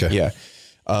me. Yeah, okay. Yeah.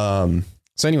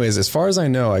 So anyways, as far as I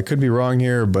know, I could be wrong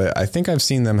here, but I think I've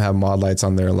seen them have Mod Lights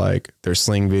on their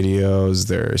sling videos,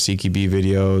 their CQB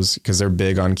videos, because they're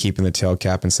big on keeping the tail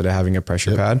cap instead of having a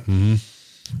pressure pad. Mm-hmm.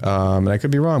 And I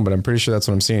could be wrong, but I'm pretty sure that's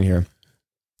what I'm seeing here.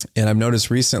 And I've noticed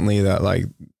recently that like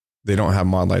they don't have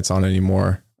Mod Lights on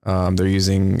anymore. They're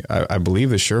using, I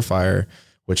believe, the Surefire,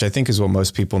 which I think is what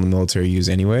most people in the military use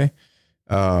anyway.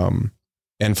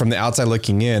 And from the outside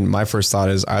looking in, my first thought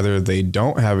is either they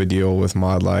don't have a deal with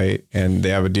Mod Light and they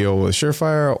have a deal with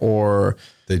Surefire, or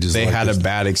they had a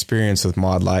bad experience with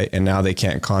Mod Light and now they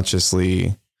can't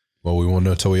consciously. Well, we won't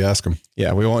know until we ask them.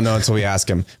 Yeah, we won't know until we ask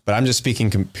them. But I'm just speaking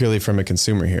purely from a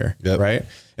consumer here, right?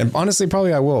 And honestly,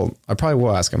 probably I will. I probably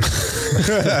will ask them,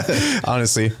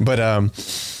 honestly. But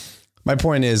my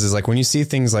point is like when you see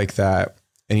things like that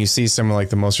and you see some of like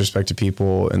the most respected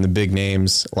people and the big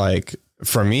names, like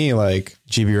for me, like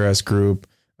GBRS Group,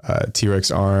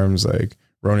 T-Rex Arms, like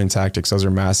Ronin Tactics, those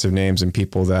are massive names and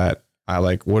people that I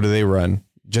like. What do they run?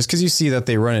 Just because you see that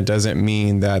they run it doesn't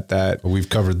mean that we've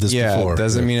covered this before. It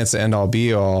doesn't mean it's the end all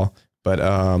be all. But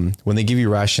when they give you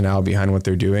rationale behind what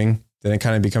they're doing, then it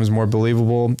kind of becomes more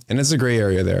believable. And it's a gray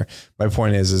area there. My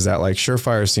point is that like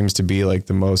Surefire seems to be like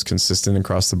the most consistent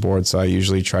across the board. So I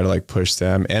usually try to like push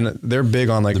them, and they're big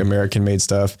on like American made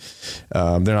stuff.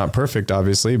 They're not perfect,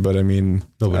 obviously, but I mean,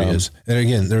 nobody is. And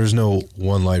again, there's no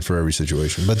one light for every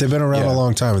situation, but they've been around a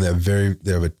long time, and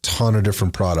they have a ton of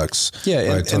different products.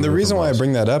 Yeah. And the reason why I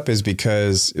bring that up is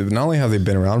because not only have they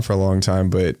been around for a long time,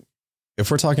 but if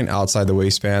we're talking outside the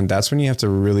waistband, that's when you have to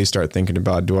really start thinking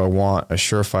about, do I want a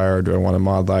Surefire? Do I want a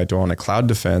Mod Light? Do I want a Cloud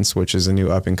Defense, which is a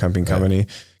new up and coming company?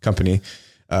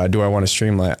 Do I want a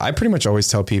Streamlight? I pretty much always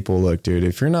tell people, look, dude,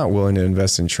 if you're not willing to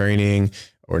invest in training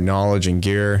or knowledge and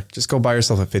gear, just go buy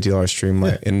yourself a $50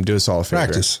 Streamlight and do us all a favor.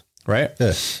 Practice. Right?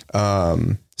 Yeah.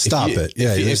 Stop it.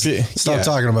 Yeah. Stop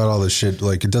talking about all this shit.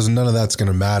 Like none of that's going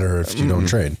to matter if you don't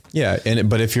train. Yeah.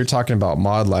 But if you're talking about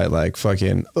Mod Light, like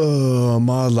fucking,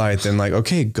 Mod Light, then like,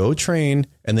 okay, go train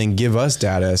and then give us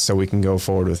data so we can go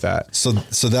forward with that. So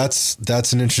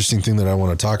that's an interesting thing that I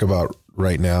want to talk about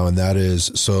right now. And that is,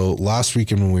 so last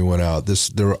weekend when we went out,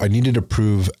 I needed to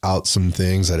prove out some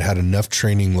things. I'd had enough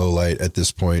training low light at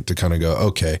this point to kind of go,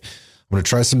 okay, I'm going to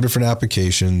try some different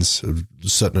applications. I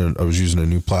was using a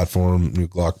new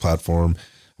Glock platform.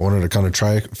 I wanted to kind of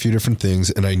try a few different things,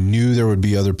 and I knew there would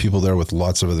be other people there with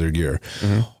lots of other gear.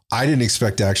 Mm-hmm. I didn't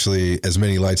expect actually as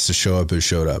many lights to show up as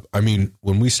showed up. I mean,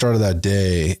 when we started that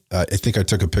day, I think I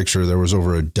took a picture. There was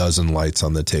over a dozen lights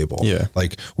on the table. Yeah.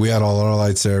 Like we had all our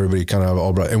lights there. Everybody kind of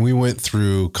all brought, and we went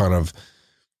through kind of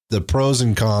the pros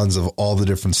and cons of all the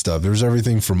different stuff. There's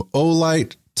everything from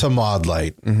O-Light to Mod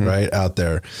Light, right out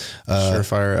there.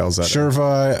 Surefire,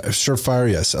 LZetta.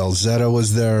 Surefire, yes. LZetta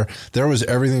was there. There was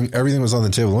everything. Everything was on the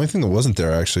table. The only thing that wasn't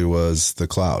there actually was the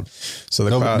Cloud. So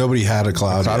nobody had a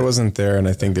Cloud. The Cloud wasn't there, and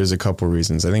I think there's a couple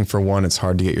reasons. I think for one, it's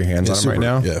hard to get your hands on them right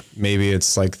now. Yeah. Maybe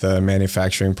it's like the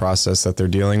manufacturing process that they're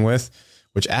dealing with,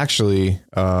 which actually,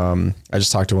 I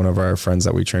just talked to one of our friends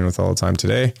that we train with all the time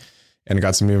today, and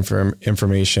got some new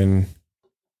information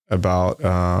about.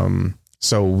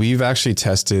 So we've actually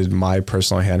tested my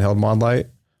personal handheld Mod Light,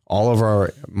 all of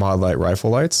our Mod Light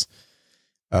rifle lights,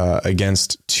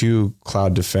 against 2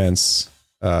 Cloud Defense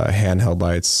handheld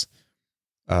lights,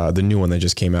 the new one that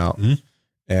just came out.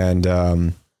 Mm-hmm.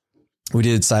 And we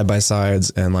did side by sides,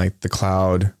 and like the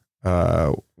Cloud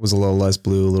was a little less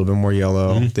blue, a little bit more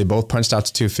yellow. Mm-hmm. They both punched out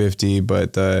to 250,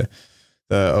 but the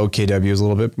OKW is a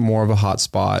little bit more of a hot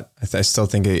spot. I still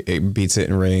think it beats it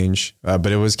in range, but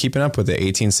it was keeping up with the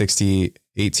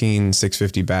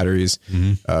 18650 batteries.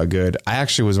 Mm-hmm. Good. I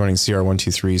actually was running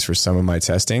CR123s for some of my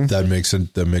testing. That makes a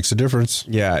difference.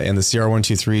 Yeah. And the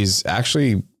CR123s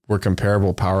actually were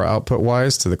comparable power output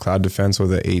wise to the Cloud Defense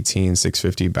with the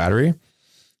 18650 battery.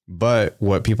 But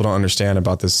what people don't understand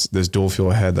about this dual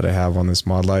fuel head that I have on this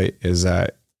Mod Light is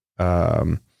that,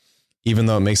 even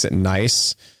though it makes it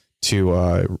nice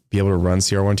to be able to run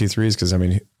CR123s, because I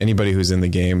mean, anybody who's in the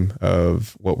game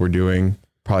of what we're doing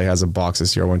probably has a box of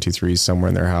CR123s somewhere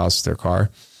in their house, their car.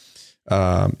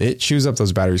 It chews up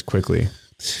those batteries quickly.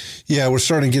 Yeah, we're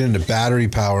starting to get into battery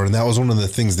power, and that was one of the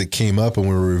things that came up when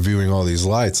we were reviewing all these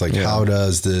lights. Like, how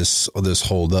does this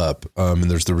hold up? And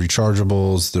there's the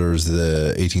rechargeables, there's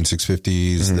the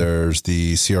 18650s, there's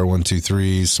the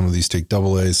CR123s. Some of these take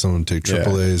AA's, some of them take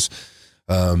AAA's.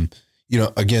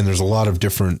 Again, there's a lot of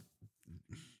different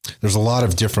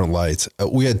lights.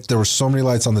 There were so many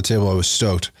lights on the table. I was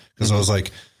stoked because I was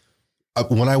like,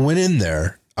 when I went in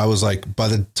there, I was like, by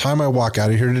the time I walk out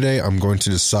of here today, I'm going to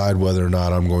decide whether or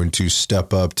not I'm going to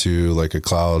step up to like a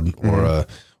Cloud or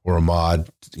a Mod,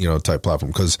 type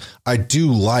platform. Cause I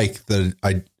do like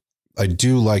that. I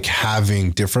do like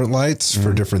having different lights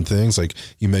for different things. Like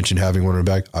you mentioned having one in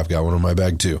my bag. I've got one in my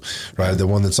bag too, right? The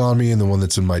one that's on me and the one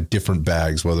that's in my different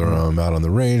bags, whether I'm out on the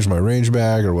range, my range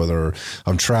bag, or whether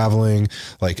I'm traveling.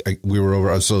 Like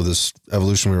so this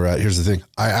Evolution we were at, here's the thing.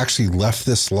 I actually left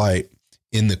this light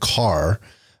in the car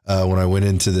when I went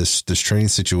into this training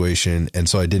situation. And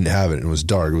so I didn't have it. It was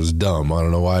dark. It was dumb. I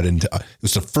don't know why I didn't. It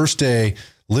was the first day.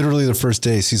 Literally the first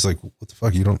day, she's like, what the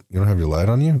fuck? You don't have your light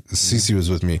on you? Cece was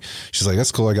with me. She's like,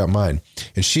 that's cool. I got mine.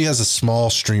 And she has a small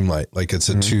Streamlight. Like it's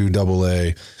a 2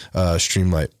 AA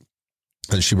Streamlight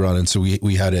that she brought in. So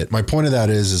we had it. My point of that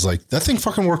is like that thing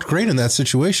fucking worked great in that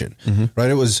situation, right?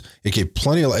 It gave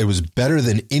plenty of, it was better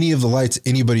than any of the lights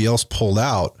anybody else pulled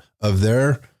out of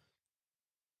their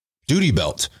duty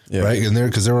belt, right? And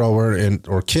because they were all wearing,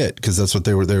 or kit, because that's what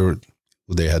they were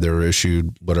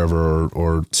issued whatever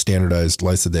or standardized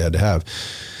lights that they had to have.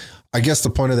 I guess the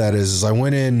point of that is I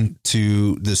went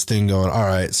into this thing going, all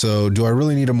right, so do I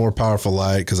really need a more powerful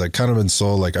light? Because I kind of been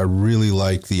sold, like I really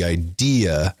like the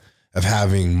idea of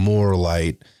having more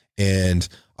light, and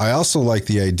I also like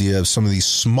the idea of some of these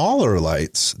smaller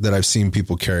lights that I've seen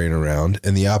people carrying around,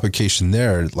 and the application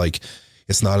there, like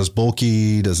it's not as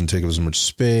bulky, doesn't take up as much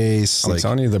space. I'm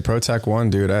telling you, the ProTac one,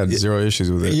 dude, I had zero issues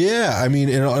with it. Yeah. I mean,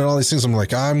 and all these things, I'm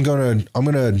like, I'm going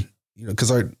to, you know,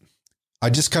 cause I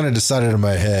just kind of decided in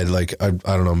my head, like, I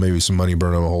don't know, maybe some money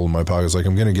burn a hole in my pockets. Like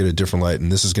I'm going to get a different light,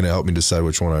 and this is going to help me decide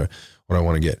which one I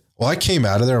want to get. Well, I came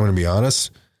out of there, I'm going to be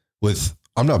honest with,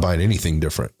 I'm not buying anything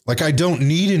different. Like I don't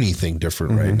need anything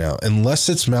different right now, unless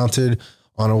it's mounted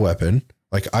on a weapon.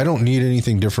 Like I don't need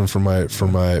anything different for my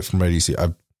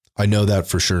DC. I know that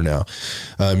for sure now.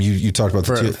 You talked about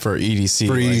for EDC.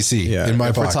 For EDC, yeah. in my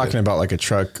if pocket. We're talking about like a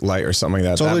truck light or something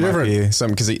like that. Totally that different.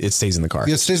 Something because it stays in the car.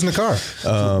 Yeah, it stays in the car.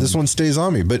 This one stays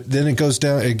on me, but then it goes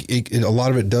down. A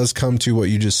lot of it does come to what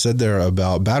you just said there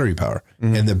about battery power,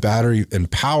 and the battery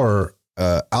and power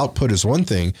output is one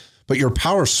thing, but your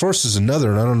power source is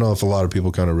another. And I don't know if a lot of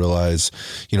people kind of realize,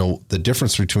 you know, the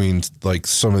difference between like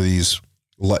some of these.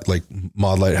 Like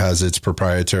Modlite has its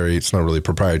proprietary, it's not really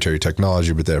proprietary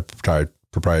technology, but they're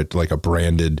proprietary, like a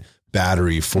branded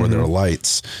battery for their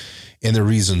lights, and the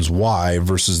reasons why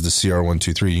versus the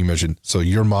CR123 you mentioned. So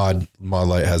your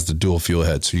Modlite has the dual fuel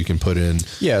head, so you can put in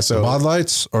the mod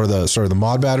lights or the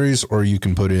mod batteries, or you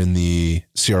can put in the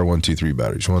CR123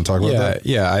 batteries. You want to talk about that?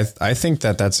 Yeah. I think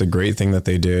that's a great thing that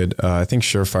they did. I think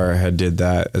Surefire did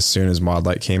that as soon as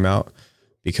Modlite came out,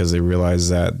 because they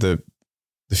realized that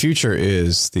the future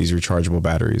is these rechargeable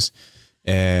batteries,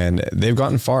 and they've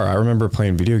gotten far. I remember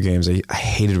playing video games. I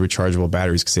hated rechargeable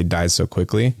batteries because they died so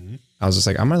quickly. I was just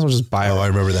like, I might as well just buy I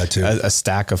remember that too. a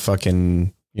stack of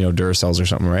fucking, you know, Duracells or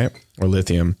something, right? Or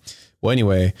lithium. Well,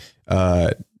 anyway,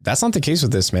 that's not the case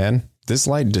with this, man. This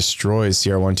light destroys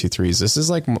CR123s. This is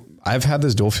like, I've had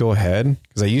this dual fuel head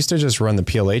because I used to just run the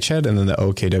PLH head and then the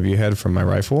OKW head from my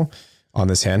rifle on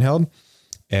this handheld.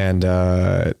 And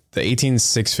the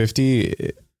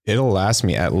 18650, it'll last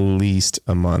me at least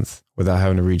a month without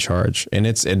having to recharge. And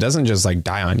it doesn't just like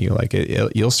die on you. Like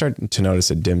you'll start to notice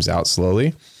it dims out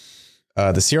slowly.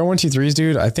 The CR123s,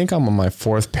 dude, I think I'm on my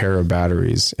 4th pair of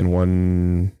batteries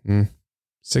in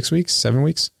 6 weeks, 7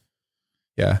 weeks.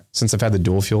 Yeah. Since I've had the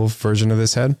dual fuel version of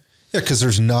this head. Yeah. Cause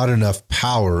there's not enough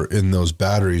power in those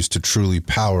batteries to truly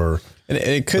power and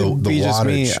it could be just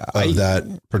me of that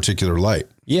particular light.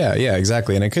 Yeah,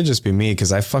 exactly. And it could just be me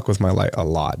because I fuck with my light a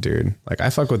lot, dude. Like I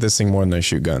fuck with this thing more than I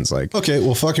shoot guns. Like, okay,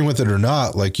 well, fucking with it or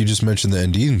not, like you just mentioned the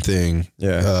Endine thing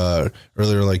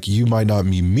earlier, like you might not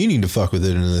be meaning to fuck with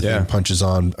it, and the thing punches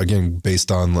on again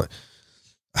based on like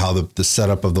how the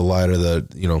setup of the light, or the,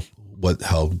 you know,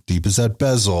 how deep is that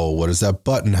bezel? What is that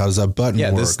button? How does that button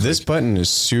work? This button is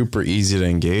super easy to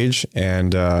engage,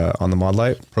 and on the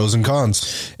Modlite, pros and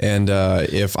cons. And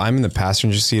if I'm in the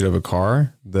passenger seat of a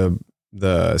car, the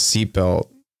seatbelt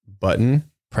button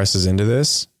presses into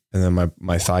this, and then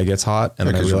my thigh gets hot, and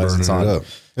then I realize it's on.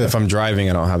 If I'm driving,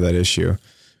 I don't have that issue.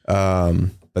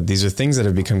 But these are things that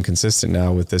have become consistent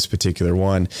now with this particular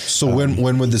one. So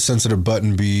when would the sensitive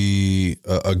button be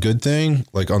a good thing?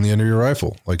 Like on the end of your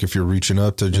rifle, like if you're reaching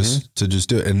up to just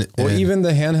do it, and even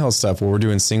the handheld stuff where we're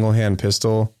doing single hand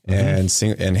pistol and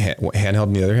handheld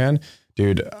in the other hand,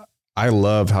 dude. I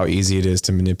love how easy it is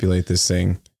to manipulate this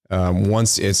thing.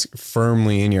 Once it's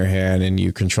firmly in your hand and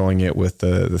you controlling it with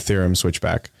the Theorem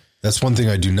switchback. That's one thing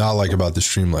I do not like about the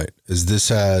Streamlight is this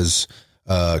has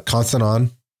constant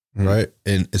on. Right.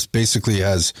 And it's basically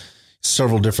has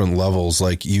several different levels.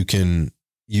 Like you can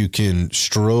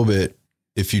strobe it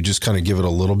if you just kind of give it a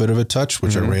little bit of a touch,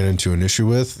 which I ran into an issue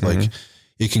with. Like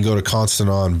it can go to constant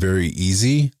on very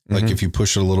easy. Like if you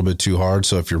push it a little bit too hard.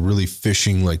 So if you're really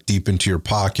fishing like deep into your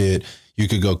pocket, you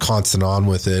could go constant on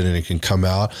with it and it can come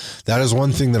out. That is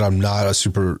one thing that I'm not a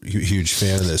super huge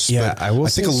fan of this. Yeah, but I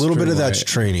think a little bit of that's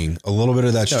training,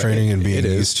 and being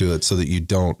used to it so that you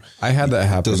don't. I had that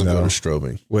happen. Doesn't go to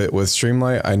strobing. With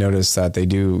Streamlight, I noticed that they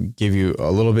do give you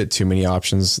a little bit too many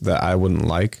options that I wouldn't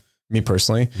like, me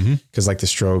personally, because like the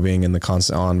strobing and the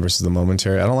constant on versus the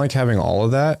momentary. I don't like having all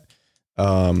of that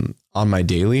on my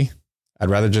daily.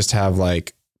 I'd rather just have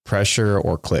like pressure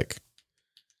or click.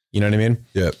 You know what I mean?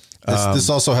 Yeah. This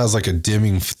also has like a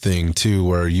dimming thing too,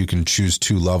 where you can choose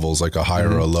 2 levels, like a high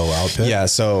or a low output. Yeah.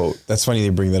 So that's funny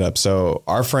you bring that up. So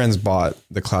our friends bought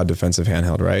the Cloud Defensive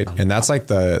handheld, right? And that's like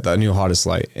the new hottest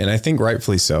light. And I think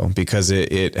rightfully so, because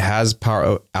it has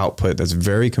power output that's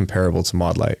very comparable to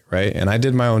Modlite, right? And I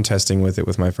did my own testing with it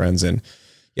with my friends, and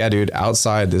yeah, dude,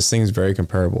 outside this thing's very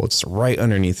comparable. It's right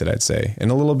underneath it, I'd say,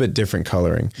 and a little bit different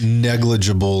coloring.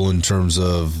 Negligible in terms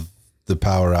of the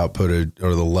power output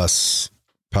or the less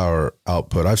power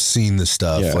output. I've seen this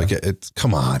stuff. Yeah. Like it's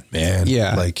come on, man.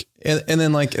 Yeah. Like, and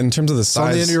then like in terms of the on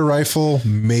the end size, of your rifle,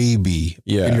 maybe.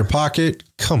 Yeah. In your pocket,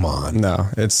 come on. no,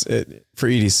 for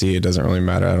EDC, it doesn't really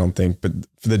matter, I don't think, but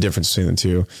for the difference between the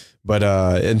two. But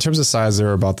in terms of size,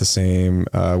 they're about the same.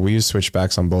 We use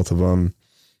switchbacks on both of them.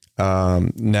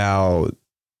 Now,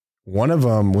 one of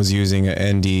them was using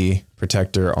an ND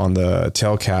protector on the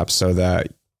tail cap so that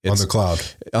it's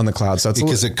on the cloud. So it's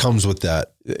because it comes with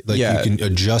that. Like yeah. you can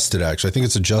adjust it actually. I think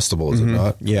it's adjustable, is it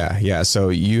not? Yeah. Yeah. So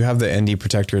you have the ND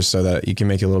protectors so that you can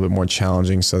make it a little bit more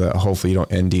challenging so that hopefully you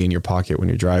don't ND in your pocket when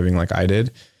you're driving like I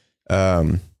did.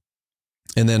 And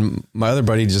then my other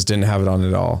buddy just didn't have it on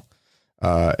at all.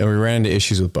 And we ran into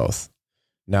issues with both.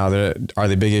 Now, are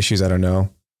they big issues? I don't know.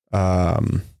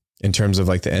 In terms of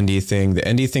like the ND thing, the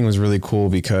ND thing was really cool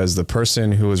because the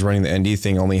person who was running the ND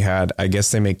thing only had, I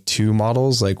guess they make two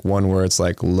models, like one where it's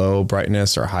like low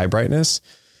brightness or high brightness.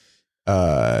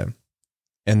 And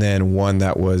then one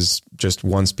that was just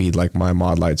one speed, like my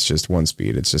mod light's just one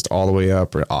speed. It's just all the way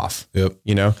up or off. Yep.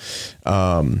 You know?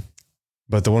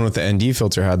 But the one with the ND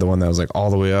filter had the one that was like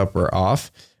all the way up or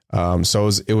off. So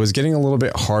it was getting a little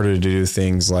bit harder to do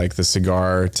things like the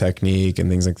cigar technique and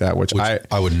things like that, which I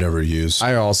would never use.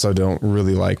 I also don't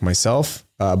really like myself,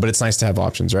 but it's nice to have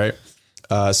options, right?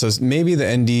 So maybe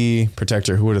the ND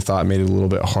protector, who would have thought, made it a little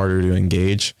bit harder to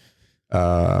engage.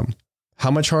 How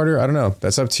much harder? I don't know.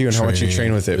 That's up to you and how much you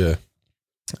train with it.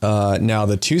 Yeah. Now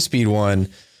the 2-speed one,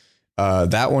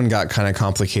 that one got kind of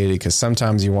complicated because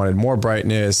sometimes you wanted more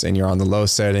brightness and you're on the low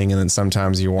setting. And then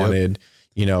sometimes you wanted,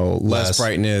 less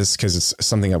brightness because it's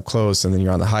something up close and then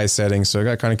you're on the high setting. So it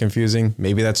got kind of confusing.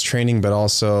 Maybe that's training, but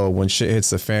also when shit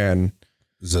hits the fan,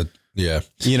 yeah.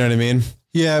 You know what I mean?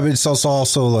 Yeah. But it's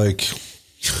also like,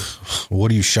 what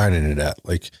are you shining it at?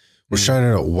 Like we're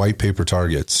shining it at white paper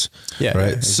targets. Yeah. Right.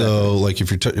 Yeah, exactly. So like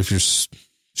if you're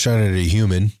shining it at a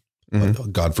human,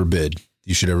 God forbid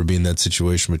you should ever be in that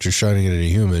situation, but you're shining it at a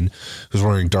human who's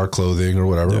wearing dark clothing or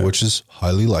whatever, which is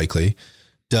highly likely.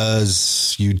 Do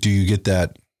you get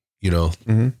that,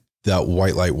 that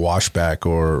white light washback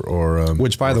or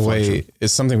which by the way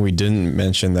is something we didn't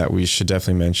mention that we should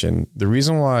definitely mention. The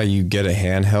reason why you get a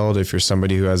handheld, if you're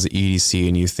somebody who has the EDC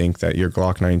and you think that your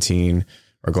Glock 19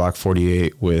 or Glock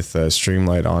 48 with a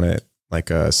Streamlight on it, like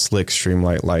a slick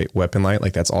Streamlight light weapon light,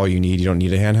 like that's all you need. You don't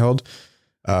need a handheld.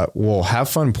 Well, have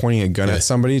fun pointing a gun at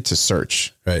somebody to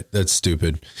search. Right. That's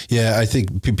stupid. Yeah. I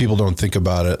think people don't think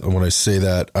about it. And when I say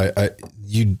that,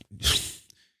 you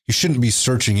shouldn't be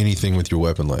searching anything with your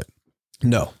weapon light.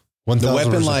 No. The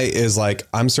weapon light is like,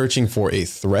 I'm searching for a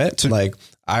threat. Like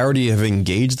I already have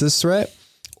engaged this threat,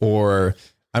 or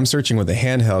I'm searching with a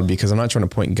handheld because I'm not trying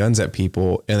to point guns at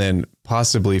people and then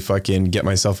possibly fucking get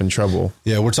myself in trouble.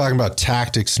 Yeah. We're talking about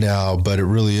tactics now, but it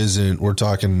really isn't. We're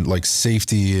talking like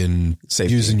safety and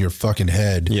using your fucking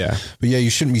head. Yeah. But yeah, you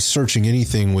shouldn't be searching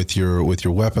anything with your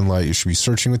weapon light. You should be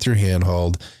searching with your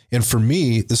handheld. And for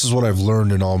me, this is what I've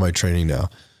learned in all my training now.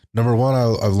 Number one,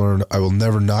 I've learned I will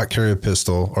never not carry a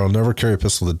pistol, or I'll never carry a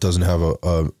pistol that doesn't have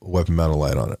a weapon mounted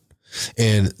light on it.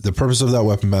 And the purpose of that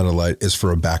weapon mounted light is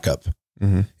for a backup.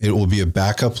 Mm-hmm. It will be a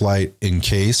backup light in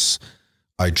case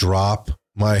I drop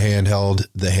my handheld,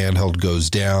 the handheld goes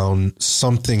down,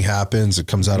 something happens, it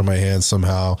comes out of my hand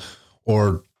somehow,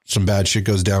 or some bad shit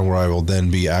goes down where I will then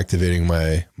be activating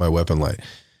my weapon light.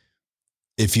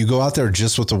 If you go out there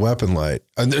just with the weapon light,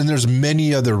 and there's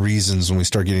many other reasons when we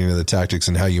start getting into the tactics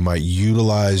and how you might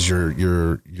utilize your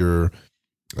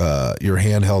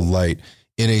handheld light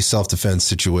in a self-defense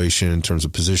situation in terms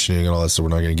of positioning and all that. So we're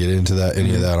not going to get into that,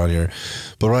 any of that on here.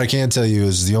 But what I can tell you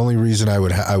is the only reason I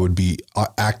would be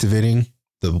activating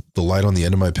the light on the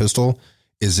end of my pistol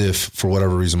is if for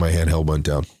whatever reason my handheld went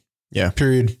down. Yeah.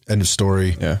 Period. End of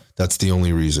story. Yeah. That's the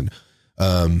only reason.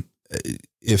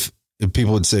 If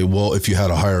people would say, well, if you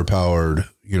had a higher powered,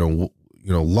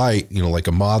 light, like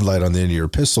a mod light on the end of your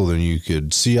pistol, then you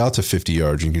could see out to 50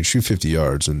 yards. You can shoot 50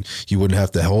 yards and you wouldn't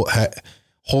have to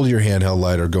hold your handheld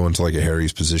light or go into like a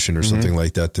Harry's position or something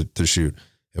like that to shoot.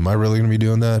 Am I really going to be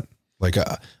doing that? Like,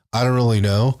 I don't really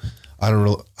know. I don't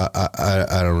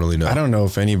really know. I don't know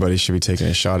if anybody should be taking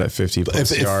a shot at 50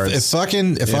 plus yards.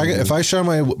 If I shine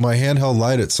my handheld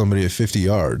light at somebody at 50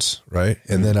 yards, right?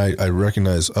 And then I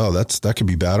recognize, that could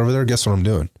be bad over there. Guess what I'm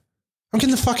doing? I'm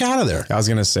getting the fuck out of there. I was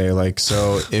going to say,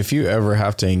 so if you ever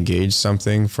have to engage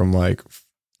something from like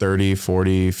 30,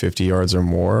 40, 50 yards or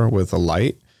more with a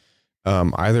light,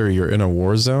 either you're in a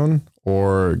war zone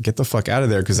or get the fuck out of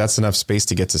there, because that's enough space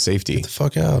to get to safety. Get the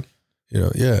fuck out.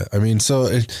 Yeah. I mean, so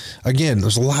again,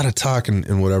 there's a lot of talk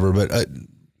and whatever, but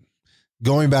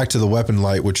going back to the weapon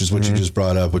light, which is what you just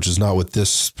brought up, which is not what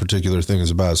this particular thing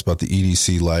is about. It's about the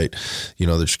EDC light, that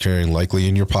you're carrying likely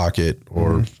in your pocket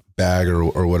or bag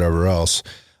or whatever else.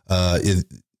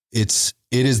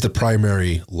 It is the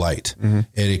primary light, and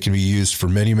it can be used for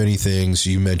many, many things.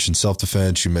 You mentioned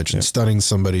self-defense. You mentioned stunning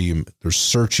somebody. There's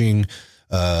searching.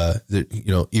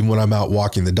 Even when I'm out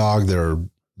walking the dog, there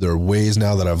are ways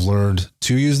now that I've learned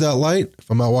to use that light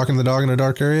if I'm out walking the dog in a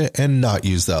dark area, and not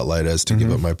use that light as to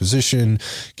give up my position,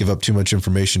 give up too much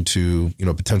information to,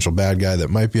 potential bad guy that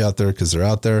might be out there because they're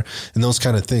out there, and those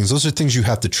kind of things. Those are things you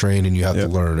have to train and you have to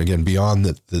learn, again, beyond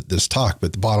this talk.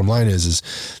 But the bottom line is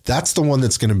that's the one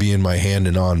that's going to be in my hand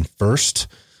and on first,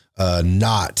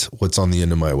 not what's on the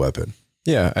end of my weapon.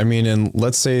 Yeah. I mean, and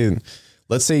let's say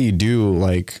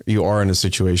you are in a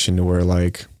situation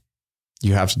where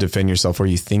you have to defend yourself, or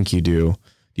you think you do.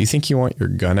 Do you think you want your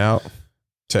gun out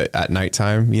at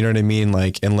nighttime? You know what I mean?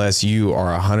 Unless you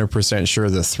are 100% sure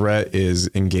the threat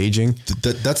is engaging.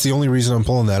 That's the only reason I'm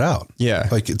pulling that out. Yeah.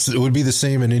 It would be the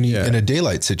same in in a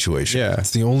daylight situation. Yeah.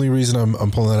 It's the only reason I'm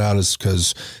pulling that out is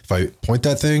because if I point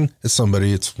that thing at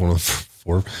somebody, it's one of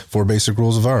the four basic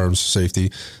rules of arms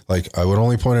safety. I would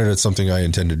only point it at something I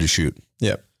intended to shoot.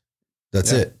 Yep.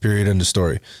 That's it. Period. End of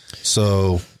story.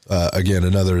 So, again,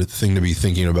 another thing to be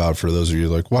thinking about for those of you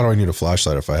why do I need a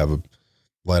flashlight if I have a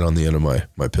light on the end of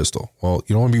my pistol? Well,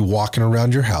 you don't want to be walking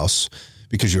around your house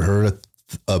because you heard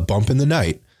a bump in the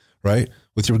night, right?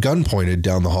 With your gun pointed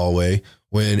down the hallway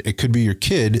when it could be your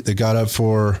kid that got up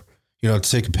for, to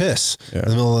take a piss in the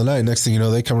middle of the night. Next thing you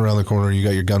know, they come around the corner and you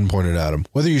got your gun pointed at them,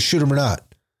 whether you shoot them or not.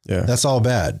 Yeah. That's all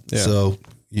bad. Yeah. So,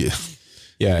 yeah.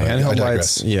 Yeah, handheld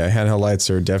lights. Yeah, handheld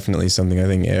lights are definitely something I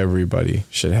think everybody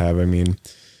should have. I mean,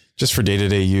 just for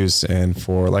day-to-day use, and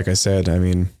for, like I said, I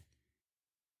mean,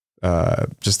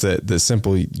 just the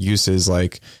simple uses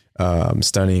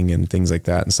stunning and things like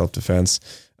that, and self-defense.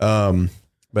 But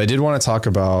I did want to talk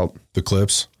about the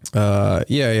clips.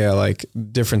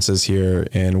 Differences here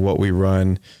and what we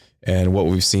run and what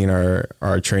we've seen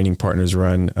our training partners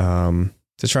run.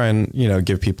 To try and,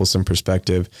 give people some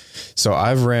perspective. So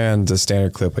I've ran the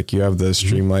standard clip, you have the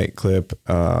Streamlight clip.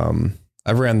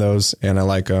 I've ran those and I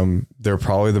like them. They're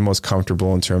probably the most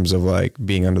comfortable in terms of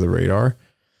being under the radar.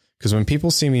 Because when people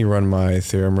see me run my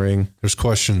Theorem ring, there's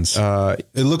questions. It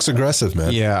looks aggressive,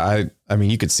 man. Yeah. I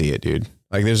mean, you could see it, dude.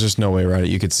 There's just no way around it.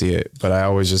 You could see it, but I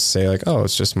always just say oh,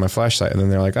 it's just my flashlight. And then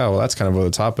they're oh, well, that's kind of over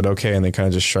the top, but okay. And they kind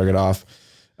of just shrug it off.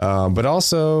 But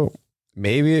also,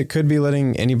 maybe it could be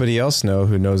letting anybody else know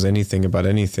who knows anything about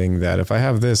anything that if I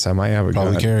have this, I might have a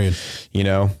gun. Carrying.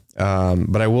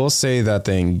 But I will say that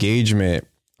the engagement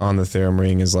on the Theorem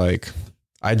ring is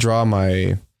I draw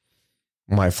my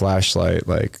flashlight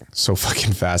so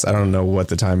fucking fast. I don't know what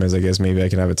the time is. I guess maybe I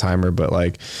can have a timer, but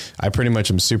I pretty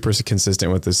much am super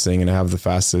consistent with this thing and I have the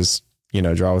fastest,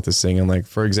 draw with this thing. And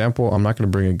for example, I'm not going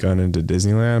to bring a gun into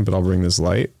Disneyland, but I'll bring this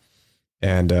light.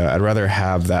 And I'd rather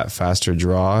have that faster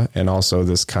draw and also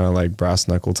this kind of brass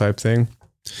knuckle type thing.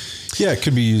 Yeah, it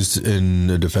could be used in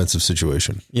a defensive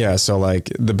situation. Yeah, so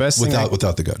the best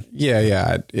without the gun.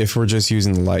 Yeah. If we're just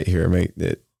using the light here,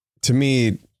 to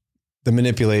me, the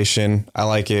manipulation, I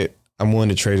like it. I'm willing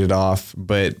to trade it off,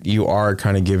 but you are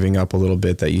kind of giving up a little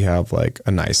bit that you have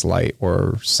a nice light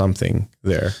or something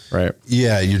there, right?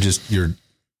 Yeah, you're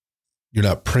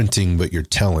not printing, but you're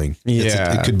telling.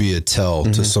 Yeah. It could be a tell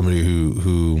to somebody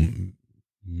who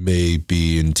may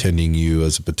be intending you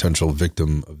as a potential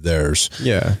victim of theirs.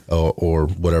 Yeah. Or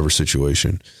whatever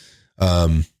situation.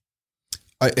 Here's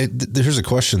a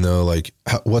question though.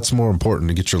 What's more important,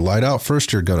 to get your light out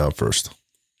first or your gun out first?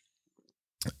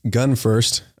 Gun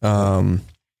first.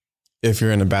 If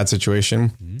you're in a bad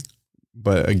situation,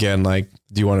 but again, do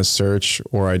you want to search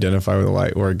or identify with a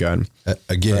light or a gun?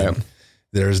 Again, right?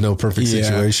 There is no perfect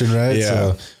situation, right? Yeah.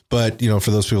 So, but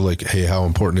for those people hey, how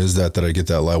important is that I get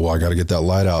that light? Well, I got to get that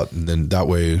light out. And then that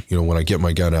way, when I get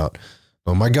my gun out,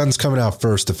 well, my gun's coming out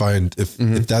first. If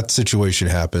that situation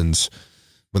happens,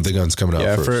 but the gun's coming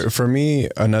out first. For me,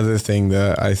 another thing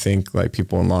that I think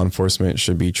people in law enforcement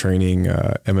should be training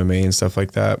MMA and stuff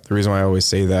like that. The reason why I always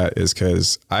say that is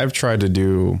because I've tried to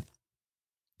do,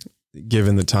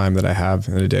 given the time that I have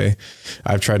in a day,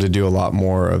 I've tried to do a lot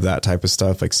more of that type of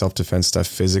stuff, self-defense stuff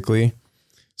physically.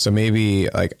 So maybe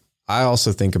I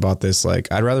also think about this,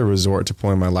 I'd rather resort to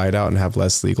pulling my light out and have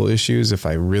less legal issues if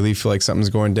I really feel like something's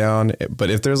going down. But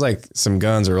if there's some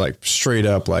guns or straight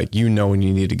up, when you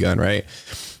need a gun, right?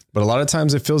 But a lot of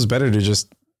times it feels better to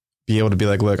just be able to be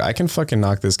look, I can fucking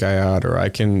knock this guy out, or I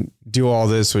can do all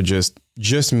this with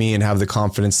just me and have the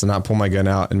confidence to not pull my gun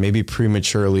out and maybe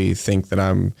prematurely think that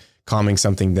I'm calming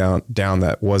something down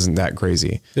that wasn't that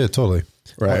crazy. Yeah, totally.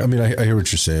 Right. Well, I mean, I hear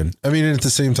what you're saying. I mean, at the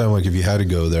same time, like if you had to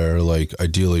go there, like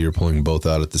ideally you're pulling both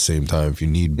out at the same time. If you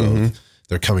need both,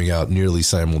 they're coming out nearly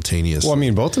simultaneously. Well, I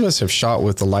mean, both of us have shot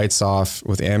with the lights off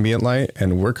with ambient light,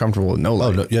 and we're comfortable with no light.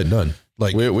 Oh, no, yeah, none.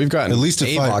 Like We've gotten at least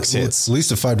A-box hits. At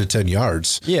least at 5 to 10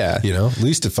 yards. Yeah. You know, at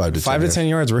least at 5 to 10 5 to yards. 10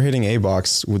 yards, we're hitting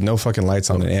A-box with no fucking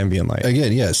lights on an ambient light.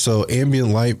 Again, yeah. So ambient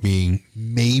light being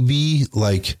maybe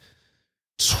like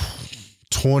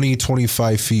 20,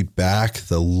 25 feet back,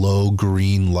 the low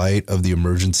green light of the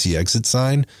emergency exit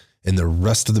sign, and the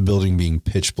rest of the building being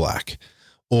pitch black,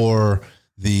 or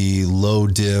the low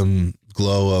dim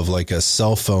glow of like a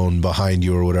cell phone behind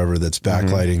you or whatever that's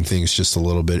backlighting things just a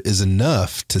little bit is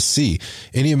enough to see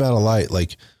any amount of light.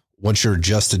 Like once you're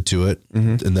adjusted to it,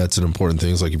 and that's an important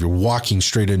thing. It's like if you're walking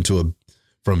straight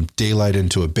from daylight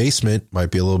into a basement,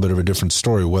 might be a little bit of a different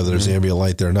story, whether there's ambient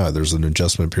light there or not. There's an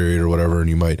adjustment period or whatever, and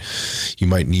you might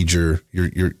need your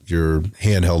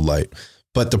handheld light.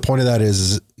 But the point of that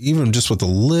is even just with a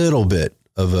little bit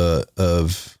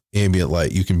of ambient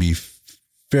light, you can be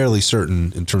fairly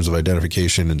certain in terms of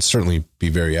identification and certainly be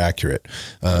very accurate.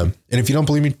 And if you don't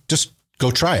believe me, just go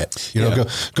try it. You know,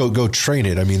 go train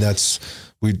it. I mean,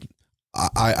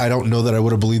 I don't know that I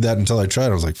would have believed that until I tried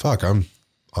it. I was like, fuck,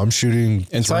 I'm shooting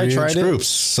until I tried it. Groups,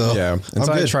 so yeah,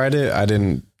 until I tried it, I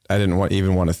didn't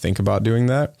even want to think about doing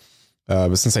that.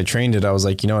 But since I trained it, I was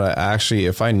like, you know what? Actually,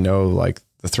 if I know like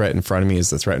the threat in front of me is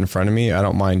the threat in front of me, I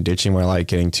don't mind ditching my light,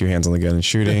 getting two hands on the gun and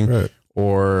shooting,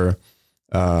 or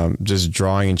just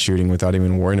drawing and shooting without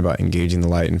even worrying about engaging the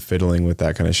light and fiddling with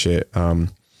that kind of shit.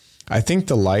 I think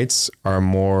the lights are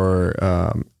more,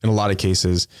 in a lot of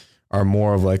cases, are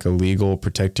more of like a legal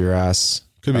protect your ass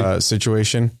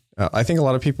situation. I think a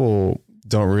lot of people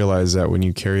don't realize that when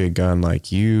you carry a gun,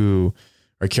 like you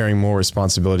are carrying more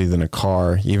responsibility than a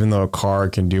car, even though a car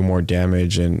can do more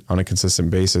damage and on a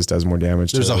consistent basis does more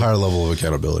damage. There's a higher level of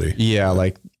accountability. Yeah.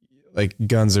 Like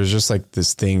guns, there's just like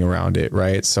this thing around it.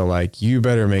 Right. So like you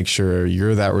better make sure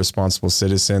you're that responsible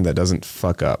citizen that doesn't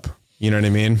fuck up. You know what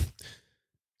I mean?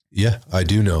 Yeah, I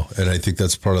do know. And I think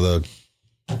that's part of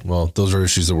those are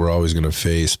issues that we're always going to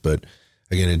face. But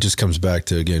again, it just comes back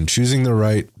to, again, choosing the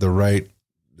right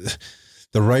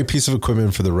piece of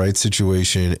equipment for the right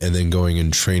situation and then going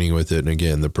and training with it. And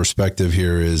again, the perspective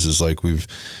here is like we've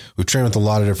trained with a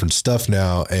lot of different stuff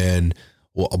now. And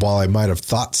while I might have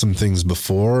thought some things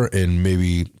before and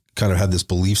maybe kind of had this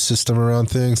belief system around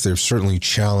things, they've certainly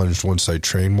challenged once I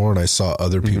trained more and I saw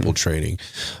other people training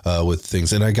with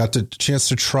things. And I got the chance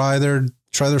to try their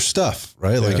stuff,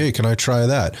 right? Like, hey, can I try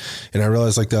that? And I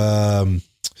realized like the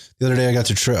other day I got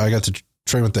to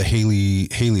train with the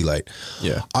Haley light.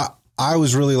 Yeah. I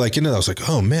was really like into that. I was like,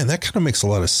 oh man, that kind of makes a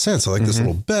lot of sense. I like this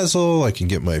little bezel. I can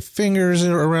get my fingers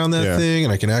around that thing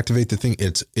and I can activate the thing.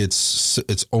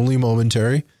 It's only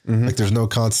momentary. Like there's no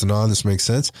constant on. This makes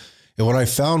sense. And what I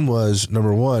found was,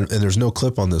 number one, and there's no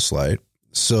clip on this light.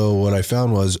 So what I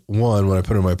found was, one, when I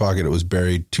put it in my pocket, it was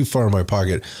buried too far in my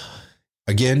pocket.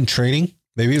 Again, training.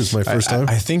 Maybe it was my first time.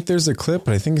 I think there's a clip,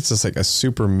 but I think it's just like a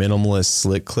super minimalist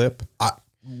slick clip.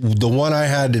 The one I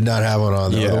had did not have one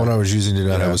on there. The one I was using did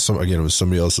not have. It was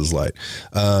somebody else's light.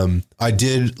 I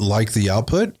did like the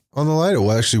output on the light.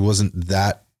 It actually wasn't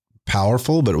that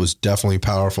powerful, but it was definitely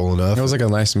powerful enough. It was like a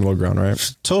nice middle ground,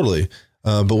 right? Totally.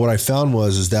 But what I found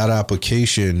is that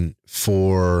application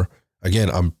for, again,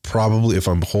 I'm probably, if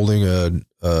I'm holding a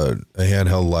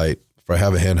handheld light, if I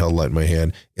have a handheld light in my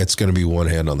hand, it's going to be one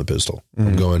hand on the pistol.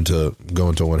 I'm going to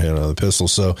one hand on the pistol.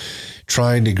 So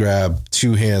trying to grab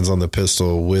two hands on the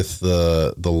pistol with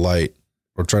the light,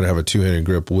 or trying to have a two-handed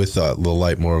grip with the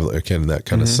light, more of, again, that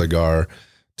kind of cigar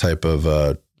type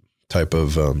of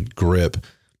grip.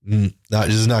 This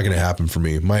is not going to happen for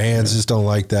me. My hands just don't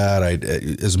like that.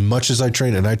 As much as I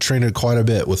train, and I train it quite a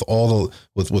bit with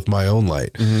with my own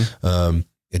light.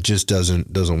 It just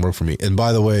doesn't work for me. And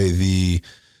by the way,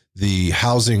 the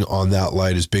housing on that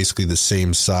light is basically the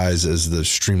same size as the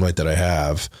Streamlight that I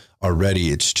have already.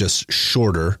 It's just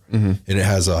shorter and it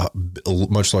has a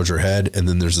much larger head. And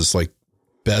then there's this like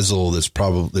bezel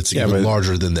that's even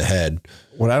larger than the head.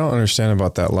 What I don't understand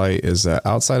about that light is that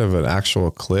outside of an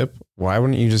actual clip, why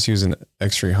wouldn't you just use an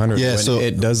X300 when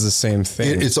it does the same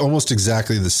thing? It's almost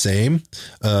exactly the same,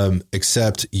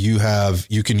 except you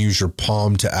can use your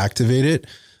palm to activate it.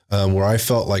 Where I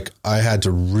felt like I had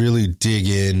to really dig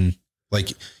in,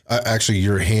 like actually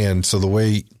your hand. So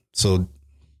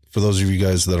for those of you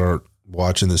guys that aren't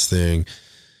watching this thing,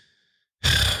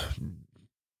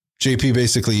 JP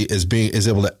basically is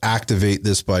able to activate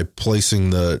this by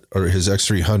placing his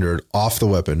X300 off the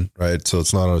weapon, right? So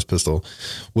it's not on his pistol.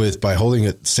 By holding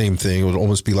it, same thing. It would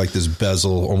almost be like this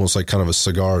bezel, almost like kind of a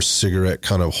cigarette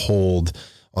kind of hold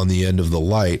on the end of the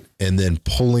light, and then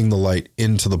pulling the light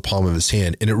into the palm of his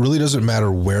hand. And it really doesn't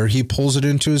matter where he pulls it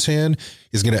into his hand.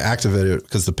 He's going to activate it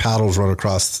because the paddles run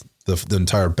across the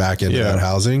entire back end of that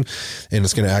housing, and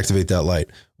it's going to activate that light.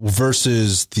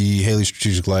 Versus the Haley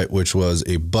Strategic Light, which was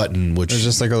a button, which it's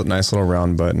just like a nice little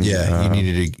round button. Yeah, you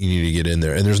need to get in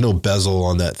there, and there's no bezel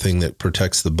on that thing that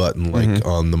protects the button like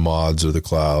on the mods or the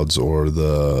clouds or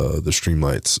the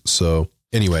Streamlights. So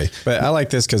anyway, but I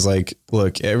like this because, like,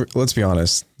 look, let's be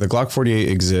honest, the Glock 48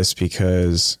 exists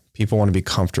because people want to be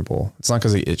comfortable. It's not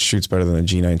because it shoots better than a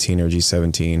G19 or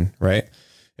G17, right?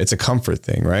 It's a comfort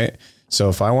thing, right? So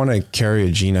if I want to carry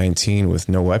a G19 with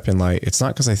no weapon light, it's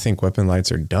not because I think weapon lights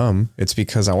are dumb. It's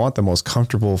because I want the most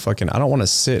comfortable I don't want to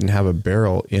sit and have a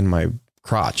barrel in my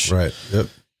crotch. Right. Yep.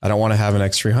 I don't want to have an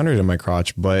X300 in my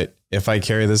crotch, but if I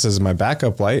carry this as my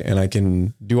backup light and I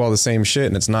can do all the same shit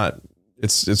and it's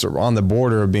on the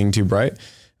border of being too bright,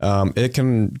 it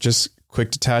can just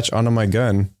quick detach onto my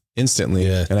gun instantly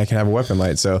and I can have a weapon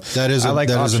light. So that is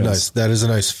a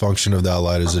nice function of that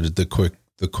light, is the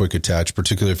quick attach,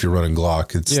 particularly if you're running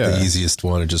Glock. It's the easiest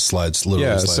one. It just slides so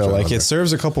like it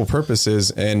serves a couple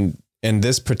purposes, and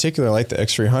this particular light, the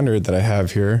X300 that I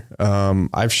have here,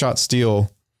 I've shot steel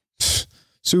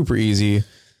super easy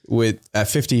at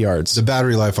 50 yards. The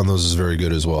battery life on those is very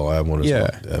good as well. I have one as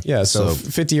well. Yeah. So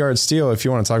 50 yard steel, if you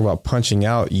want to talk about punching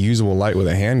out usable light with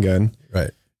a handgun,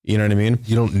 right? You know what I mean?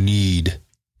 You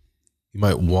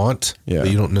might want, but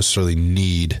you don't necessarily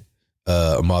need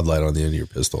a mod light on the end of your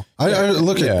pistol.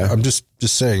 I'm just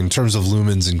saying in terms of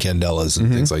lumens and candelas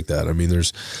and things like that. I mean,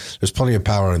 there's plenty of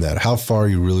power in that. How far are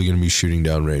you really going to be shooting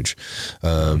down range?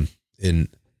 And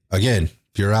again,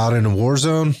 if you're out in a war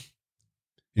zone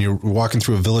and you're walking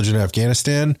through a village in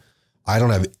Afghanistan, I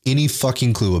don't have any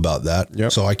fucking clue about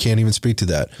that. So I can't even speak to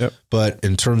that. But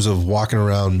in terms of walking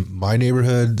around my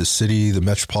neighborhood, the city, the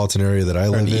metropolitan area that I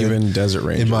live in, even desert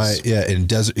ranges, in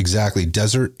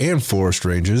desert and forest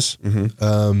ranges.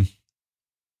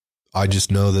 I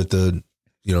just know that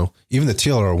even the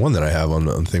TLR1 that I have on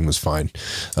the thing was fine.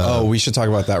 We should talk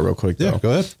about that real quick though. Yeah, go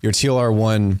ahead. Your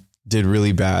TLR1 did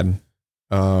really bad.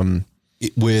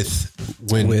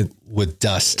 With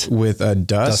dust,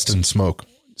 dust and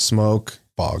smoke,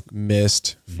 fog,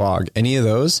 mist, fog, any of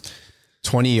those,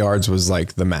 20 yards was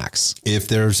like the max.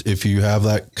 If you have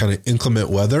that kind of inclement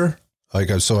weather, I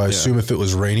assume if it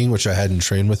was raining, which I hadn't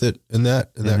trained with it in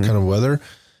that kind of weather,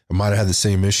 I might've had the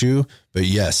same issue, but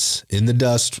yes, in the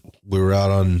dust, we were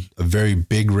out on a very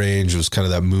big range. It was kind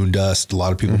of that moon dust, a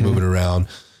lot of people moving around.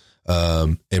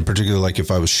 And particularly like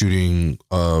if I was shooting,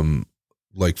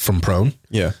 like from prone,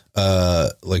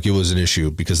 like it was an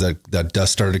issue because that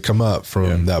dust started to come up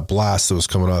from that blast that was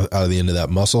coming out of the end of that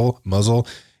muzzle,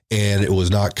 and it was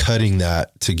not cutting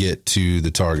that to get to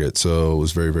the target. So it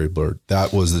was very, very blurred.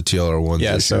 That was the TLR1.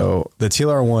 Yeah. So the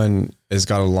TLR1 has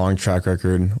got a long track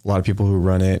record. A lot of people who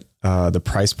run it, the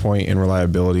price point and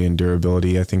reliability and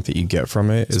durability, I think that you get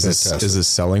from it is a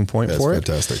selling point for it.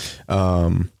 Fantastic.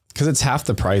 Because it's half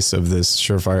the price of this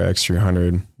Surefire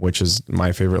X300, which is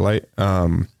my favorite light.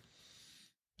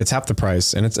 It's half the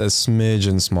price and it's a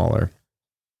smidgen smaller.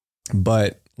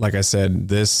 But like I said,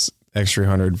 this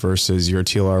X300 versus your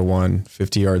TLR1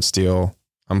 50 yard steel,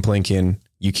 I'm plinking.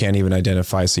 You can't even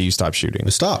identify, so you stop shooting.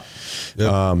 Stop.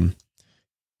 Yep.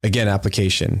 Again,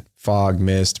 application: fog,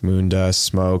 mist, moon dust,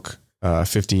 smoke.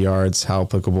 50 yards. How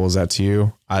applicable is that to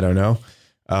you? I don't know.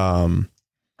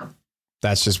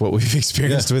 That's just what we've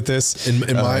experienced with this.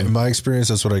 In my experience,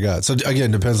 that's what I got. So again,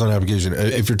 depends on application.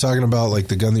 If you're talking about like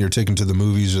the gun that you're taking to the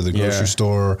movies or the grocery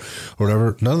store or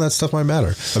whatever, none of that stuff might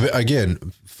matter. I mean,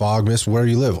 again, fog, mist, where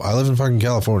you live. I live in fucking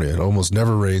California. It almost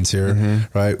never rains here,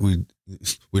 right? We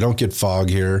don't get fog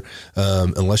here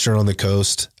unless you're on the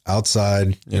coast,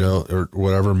 outside, or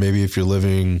whatever. Maybe if you're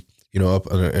living,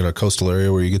 up in a coastal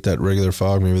area where you get that regular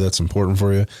fog, maybe that's important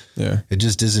for you. Yeah. It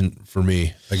just isn't for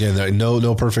me. Again,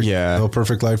 no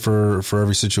perfect light for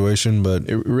every situation, but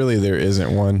there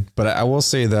isn't one. But I will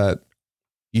say that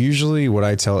usually what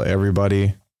I tell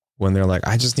everybody when they're like,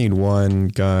 I just need one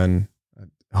gun,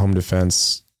 home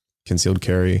defense, concealed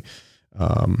carry.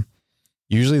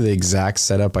 Usually the exact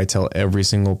setup I tell every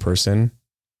single person,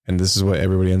 and this is what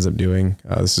everybody ends up doing.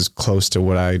 This is close to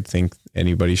what I think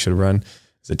anybody should run.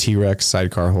 It's a T-Rex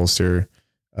sidecar holster,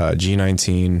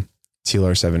 G19,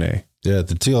 TLR7A. Yeah,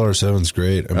 the TLR7 is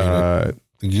great. I mean,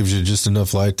 it gives you just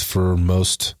enough light for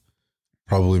most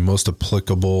probably most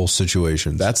applicable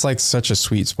situations. That's like such a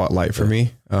sweet spot light for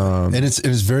me. And it's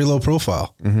very low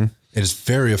profile. Mm-hmm. It's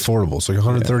very affordable. It's like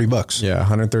 $130. Yeah.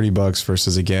 $130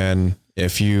 versus, again,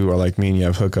 if you are like me and you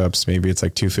have hookups, maybe it's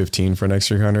like $215 for an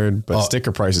extra 300, but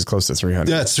sticker price is close to 300.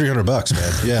 Yeah, it's $300,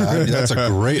 man. Yeah, I mean, that's a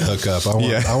great hookup.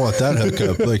 I want that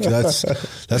hookup. Like that's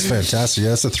fantastic. Yeah,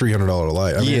 that's a $300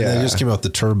 light. I mean, they just came out the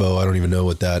turbo. I don't even know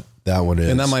what that one is,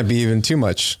 and that might be even too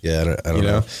much. Yeah, I don't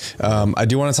know. I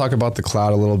do want to talk about the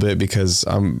Cloud a little bit because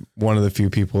I'm one of the few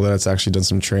people that's actually done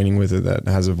some training with it that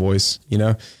has a voice.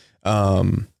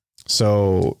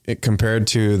 So it compared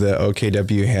to the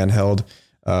OKW handheld.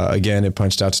 Again, it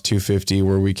punched out to 250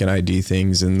 where we can ID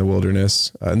things in the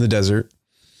wilderness, in the desert.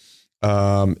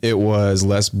 It was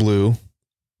less blue,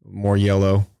 more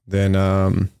yellow than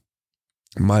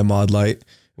my mod light.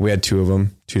 We had two of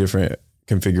them, two different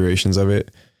configurations of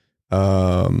it.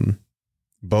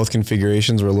 Both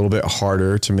configurations were a little bit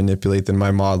harder to manipulate than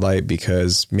my mod light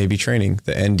because maybe training.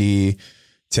 The ND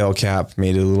tail cap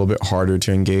made it a little bit harder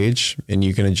to engage, and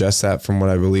you can adjust that from what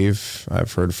I believe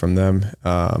I've heard from them.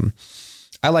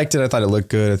 I liked it. I thought it looked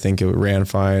good. I think it ran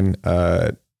fine.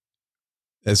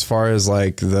 As far as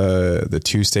like the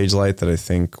 2-stage light that I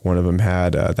think one of them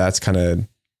had, that's kind of,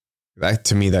 that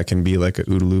to me, that can be like a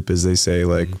OODA loop, as they say,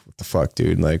 like, what the fuck,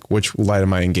 dude? Like, which light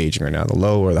am I engaging right now? The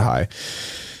low or the high?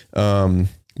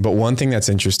 But one thing that's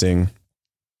interesting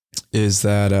is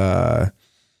that,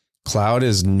 Cloud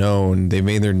is known. They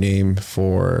made their name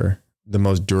for the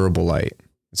most durable light.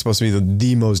 It's supposed to be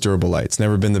the most durable light. It's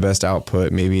never been the best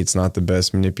output. Maybe it's not the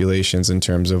best manipulations in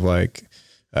terms of like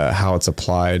how it's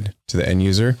applied to the end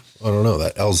user. I don't know.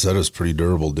 That LZ is pretty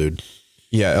durable, dude.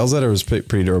 Yeah, LZ was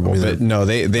pretty durable. I mean, but no,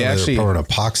 they actually pouring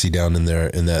epoxy down in there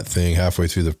in that thing halfway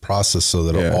through the process so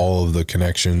that all of the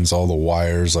connections, all the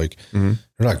wires, like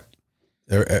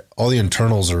they're all the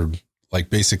internals are like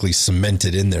basically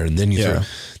cemented in there, and then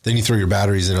you throw your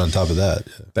batteries in on top of that.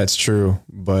 That's true,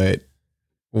 but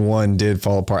one did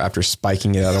fall apart after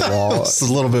spiking it out of the wall. It's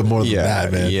a little bit more than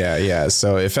that, man. Yeah.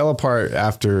 So it fell apart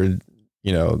after,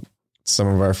 some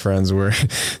of our friends were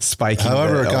spiking.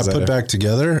 However, it got put back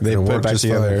together. They put it back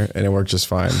together and it worked just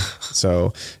fine.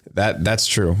 So that's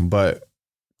true. But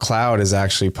Cloud has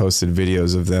actually posted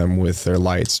videos of them with their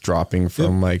lights dropping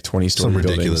from like 20-story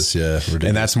buildings. Ridiculous.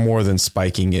 And that's more than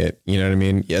spiking it. You know what I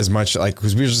mean? As much like,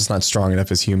 because we're just not strong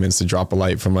enough as humans to drop a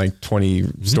light from like 20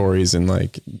 stories and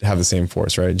like have the same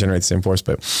force, right? Generate the same force.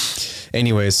 But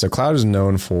anyways, so Cloud is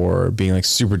known for being like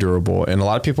super durable. And a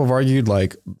lot of people have argued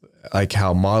like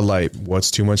how mod light, what's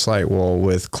too much light? Well,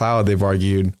 with Cloud, they've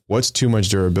argued what's too much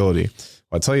durability?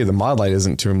 I'll tell you, the mod light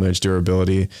isn't too much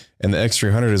durability, and the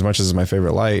X300, as much as my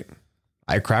favorite light,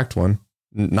 I cracked one.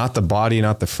 Not the body,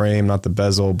 not the frame, not the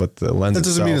bezel, but the lens. That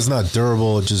doesn't mean it's not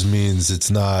durable. It just means it's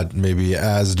not maybe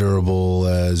as durable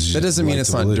as. That doesn't mean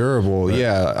it's not durable. Right.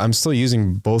 Yeah, I'm still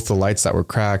using both the lights that were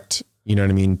cracked. You know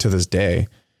what I mean? To this day,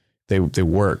 they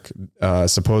work.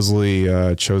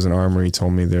 Supposedly, Chosen Armory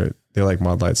told me they like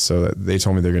mod lights, so that they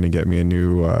told me they're going to get me a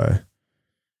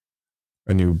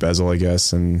new bezel, I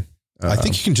guess, and. I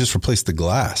think you can just replace the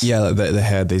glass. Yeah, the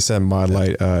head. They said Mod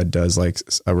Light does like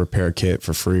a repair kit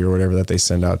for free or whatever that they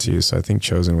send out to you. So I think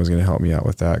Chosen was going to help me out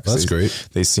with that. That's great.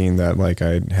 They seen that like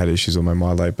I had issues with my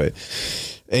Mod Light, but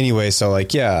anyway, so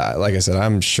like I said,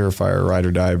 I'm surefire ride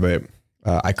or die, but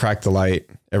I cracked the light.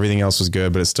 Everything else was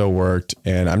good, but it still worked.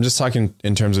 And I'm just talking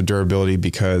in terms of durability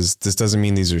because this doesn't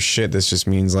mean these are shit. This just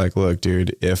means like, look,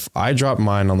 dude, if I dropped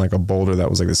mine on like a boulder that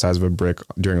was like the size of a brick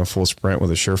during a full sprint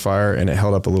with a Surefire and it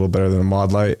held up a little better than a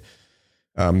mod light,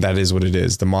 that is what it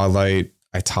is. The mod light,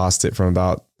 I tossed it from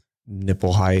about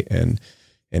nipple height and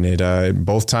it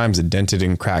both times it dented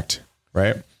and cracked,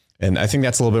 right? And I think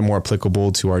that's a little bit more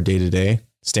applicable to our day-to-day,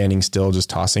 standing still, just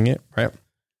tossing it, right?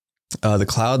 The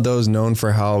Cloud, though, is known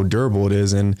for how durable it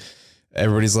is. And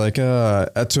everybody's like,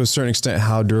 to a certain extent,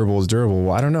 how durable is durable?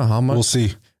 Well, I don't know how much. We'll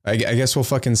see. I guess we'll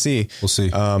fucking see. We'll see.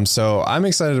 So I'm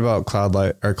excited about Cloud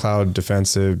Light or Cloud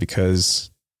Defensive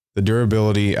because the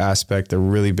durability aspect, they're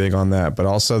really big on that. But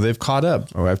also they've caught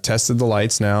up. I've tested the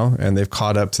lights now and they've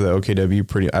caught up to the OKW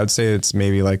pretty. I would say it's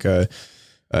maybe like a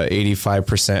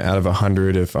 85% out of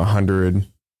 100 if 100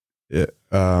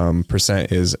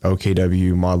 percent is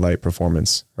OKW mod light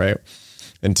performance, right?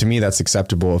 And to me, that's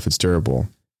acceptable if it's durable.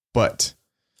 But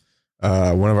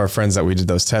one of our friends that we did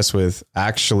those tests with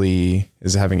actually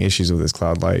is having issues with his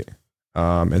Cloud Light,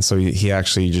 and so he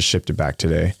actually just shipped it back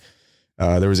today.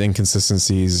 There was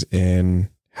inconsistencies in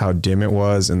how dim it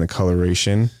was and the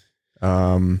coloration.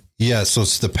 Yeah, so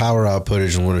it's the power output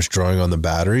is when it's drawing on the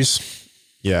batteries.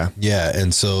 Yeah.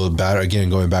 And so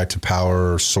again, going back to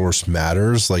power source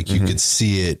matters, like you could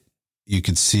see it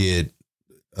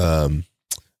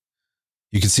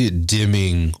you can see it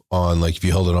dimming on, like if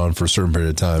you held it on for a certain period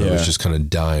of time, it was just kind of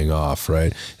dying off.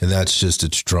 Right. And that's just,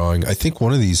 it's drawing. I think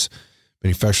one of these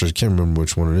manufacturers, I can't remember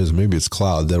which one it is. Maybe it's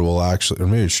Cloud that will actually, or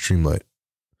maybe it's Streamlight.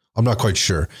 I'm not quite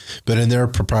sure, but in their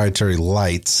proprietary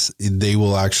lights, they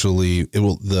will actually,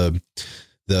 the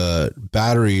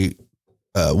battery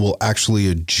will actually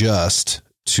adjust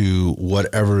to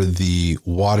whatever the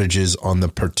wattage is on the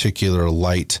particular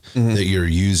light that you're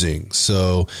using.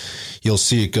 So you'll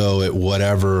see it go at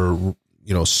whatever,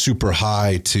 super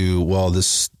high to, well,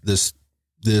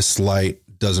 this light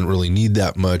doesn't really need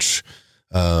that much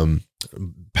power,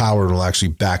 and will actually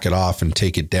back it off and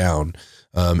take it down.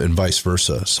 And vice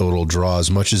versa. So it'll draw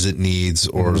as much as it needs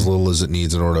or as little as it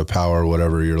needs in order to power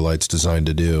whatever your light's designed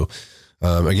to do.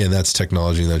 Again, that's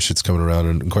technology and that shit's coming around.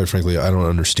 And quite frankly, I don't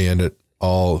understand it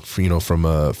all, from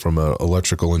a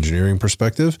electrical engineering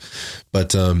perspective. But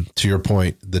to your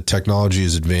point, the technology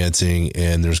is advancing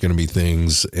and there's going to be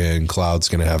things, and Cloud's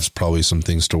going to have probably some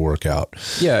things to work out.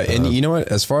 Yeah. And you know what,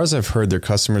 as far as I've heard, their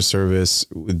customer service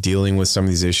dealing with some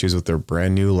of these issues with their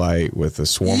brand new light, with a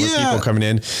swarm of people coming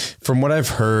in, from what I've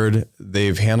heard,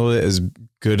 they've handled it as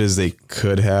good as they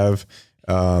could have.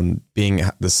 Being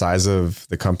the size of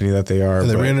the company that they are. And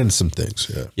they ran into some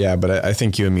things. Yeah. But I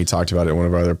think you and me talked about it in one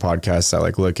of our other podcasts that,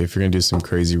 like, look, if you're going to do some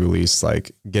crazy release,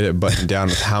 like, get it buttoned down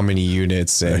with how many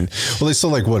units. And well, they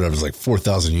sold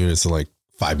 4,000 units in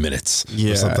 5 minutes.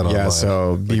 Yeah. Or something online.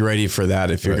 So be ready for that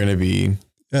if you're going to be,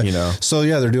 So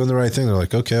they're doing the right thing. They're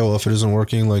like, okay, well, if it isn't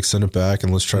working, send it back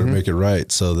and let's try to make it right.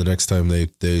 So the next time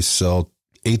they sell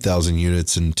 8,000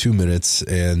 units in 2 minutes,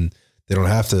 and they don't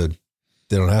have to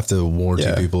warranty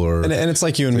people, and it's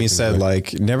like you and me said,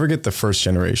 never get the first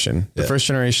generation. The first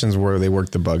generation's where they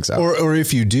work the bugs out. Or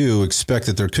if you do, expect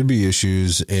that there could be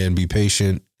issues and be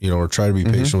patient, or try to be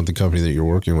patient with the company that you're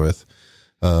working with.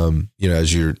 As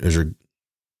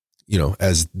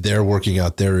they're working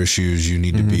out their issues, you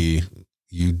need to be,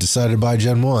 you decided to buy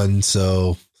Gen 1.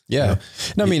 So yeah.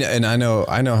 No, I mean, and I know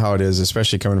how it is,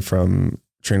 especially coming from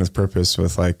Train with Purpose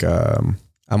with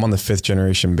I'm on the 5th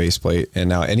generation base plate, and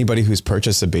now anybody who's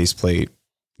purchased a base plate,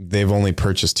 they've only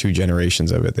purchased 2 generations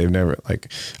of it. They've never,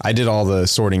 I did all the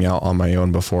sorting out on my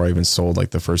own before I even sold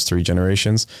the first 3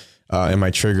 generations, and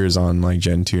my trigger's on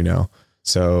Gen 2 now.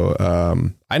 So,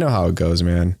 I know how it goes,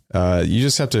 man. You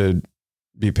just have to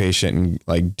be patient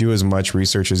and do as much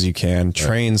research as you can,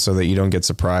 train so that you don't get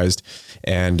surprised.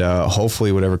 And,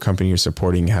 hopefully whatever company you're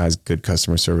supporting has good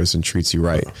customer service and treats you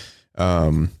right.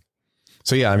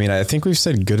 So yeah, I mean, I think we've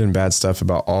said good and bad stuff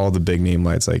about all the big name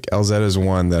lights. LZ is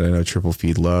one that I know Triple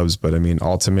Feed loves, but I mean,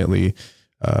 ultimately,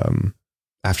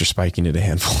 after spiking it a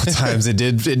handful of times, it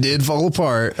did fall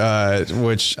apart,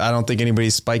 which I don't think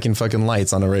anybody's spiking fucking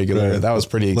lights on a regular. That was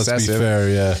pretty excessive. Let's be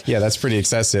fair. Yeah, that's pretty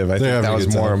excessive. I think that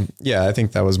was more. Yeah, I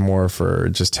think that was more for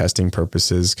just testing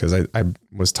purposes, because I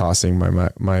was tossing my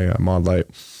mod light.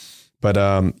 But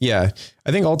I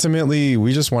think ultimately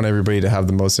we just want everybody to have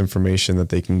the most information that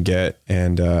they can get.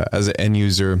 And as an end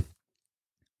user,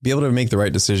 be able to make the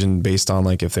right decision based on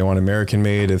if they want American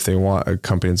made, if they want a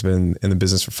company that's been in the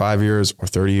business for 5 years or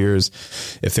 30 years,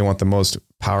 if they want the most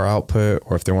power output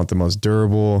or if they want the most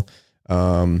durable.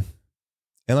 And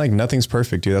nothing's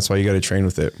perfect, dude. That's why you got to train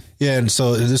with it. Yeah. And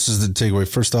so this is the takeaway.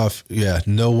 First off,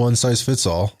 no one size fits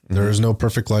all. There is no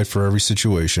perfect light for every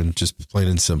situation, just plain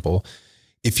and simple.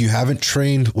 If you haven't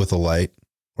trained with a light,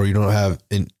 or you don't have,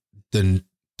 then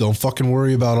don't fucking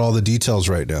worry about all the details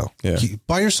right now. Yeah.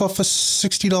 Buy yourself a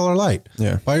 $60 light.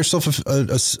 Yeah. Buy yourself a $50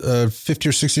 or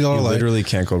 $60 light. You literally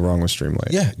can't go wrong with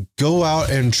Streamlight. Yeah. Go out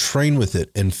and train with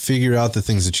it and figure out the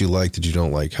things that you like, that you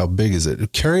don't like. How big is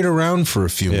it? Carry it around for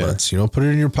a few months, put it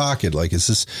in your pocket.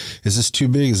 Is this too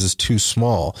big? Is this too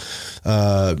small?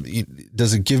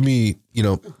 Does it give me,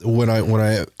 when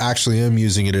I actually am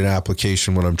using it in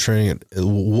application, when I'm training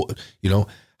it,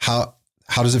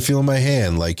 how does it feel in my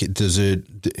hand? Does it,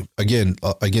 again,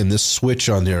 this switch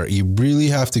on there, you really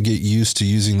have to get used to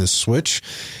using this switch,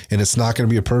 and it's not going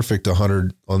to be a perfect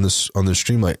 100 on this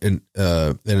Streamlight. And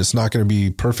it's not going to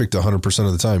be perfect 100%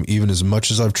 of the time. Even as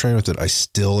much as I've trained with it, I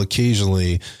still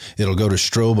occasionally, it'll go to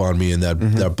strobe on me, and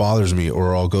that bothers me,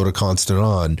 or I'll go to constant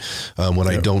on, when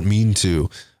I don't mean to.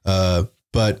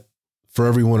 But for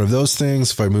every one of those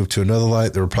things, if I move to another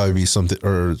light, there will probably be something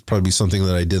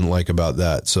that I didn't like about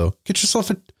that. So get yourself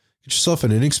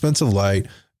an inexpensive light,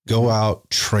 go out,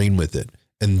 train with it.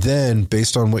 And then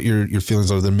based on what your feelings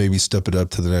are, then maybe step it up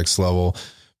to the next level.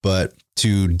 But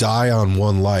to die on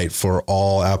one light for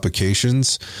all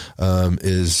applications,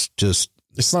 is just,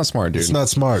 It's not smart, dude. It's not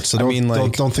smart. So don't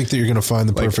think that you're going to find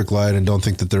the perfect light, and don't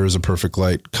think that there is a perfect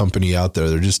light company out there.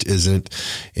 There just isn't.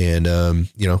 And,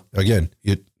 again,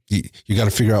 you got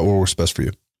to figure out what works best for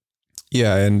you.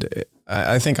 Yeah. And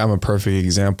I think I'm a perfect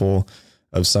example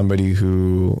of somebody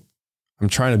who I'm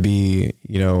trying to be,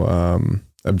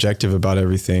 objective about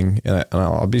everything. And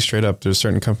I'll be straight up. There's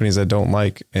certain companies I don't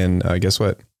like. And guess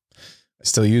what? I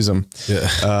still use them.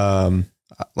 Yeah.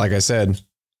 Like I said,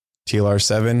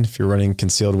 TLR7, if you're running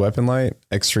concealed weapon light,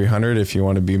 X300, if you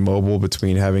want to be mobile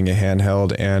between having a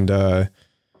handheld and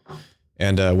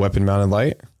a weapon mounted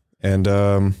light, and,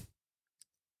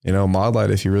 mod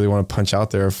light, if you really want to punch out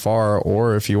there far,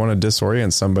 or if you want to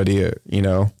disorient somebody, if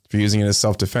you're using it as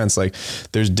self-defense, like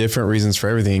there's different reasons for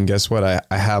everything. And guess what?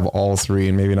 I have all three,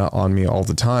 and maybe not on me all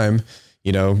the time.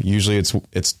 Usually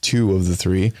it's two of the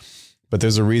three. But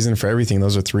there's a reason for everything.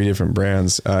 Those are three different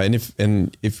brands. And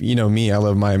if you know me, I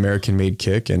love my American made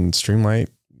kick, and Streamlight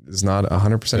is not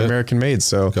 100% American made.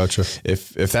 So gotcha.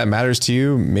 If that matters to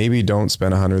you, maybe don't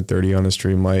spend $130 on a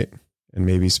Streamlight, and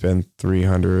maybe spend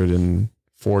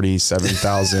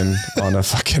 $347,000 on a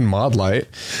fucking mod light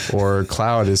or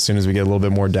cloud as soon as we get a little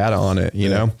bit more data on it,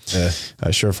 know? Yeah.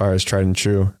 Surefire is tried and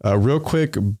true. Real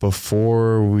quick,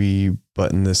 before we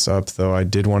button this up though, I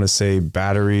did want to say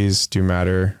batteries do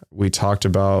matter. We talked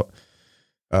about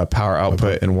power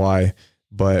output and why,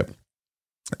 but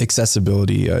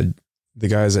accessibility, the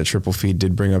guys at Triple Feed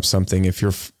did bring up something. If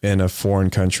you're in a foreign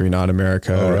country, not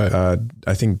America,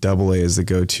 I think AA is the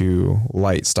go-to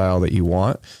light style that you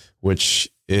want, which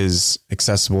is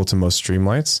accessible to most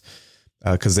Streamlights,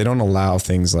 because they don't allow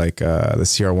things like the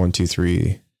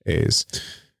CR123As.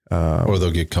 Or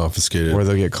they'll get confiscated. For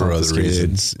other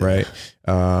reasons, right?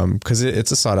 Because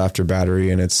it's a sought after battery,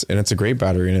 and it's a great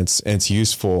battery, and it's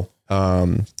useful.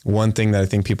 One thing that I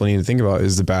think people need to think about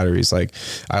is the batteries. Like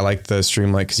I like the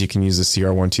Streamlight because you can use the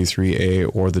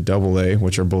CR123A or the AA,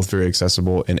 which are both very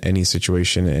accessible in any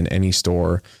situation in any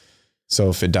store. So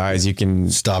if it dies, you can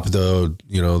stop the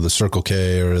Circle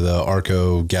K or the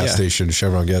Arco gas station,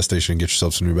 Chevron gas station, get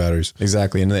yourself some new batteries.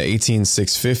 Exactly. And the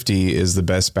 18650 is the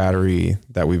best battery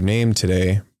that we've named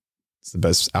today. It's the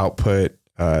best output.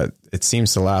 It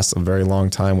seems to last a very long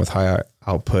time with high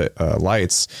output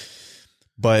lights,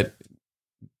 but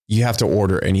you have to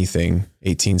order anything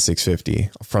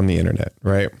 18650 from the internet,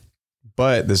 right?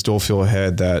 But this dual fuel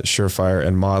head that Surefire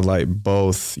and Mod Light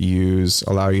both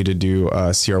allow you to do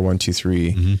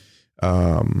CR123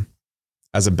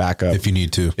 as a backup. If you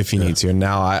need to. And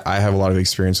now I have a lot of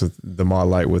experience with the Mod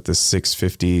Light with the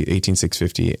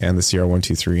 18650 and the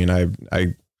CR123. And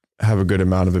I have a good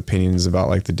amount of opinions about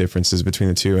like the differences between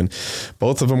the two, and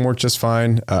both of them work just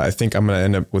fine. I think I'm going to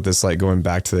end up with this light going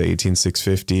back to the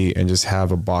 18650 and just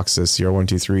have a box of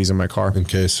CR123s in my car.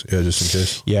 Just in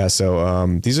case. Yeah. So,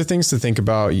 these are things to think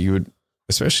about. You would,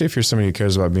 especially if you're somebody who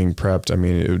cares about being prepped. I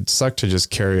mean, it would suck to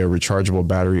just carry a rechargeable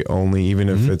battery only, even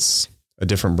if it's a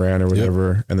different brand or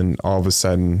whatever. Yep. And then all of a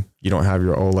sudden you don't have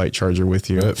your Olight charger with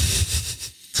you. Yep.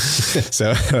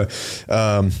 So,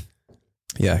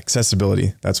 yeah,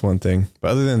 accessibility. That's one thing.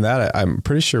 But other than that, I'm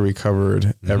pretty sure we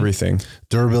covered everything.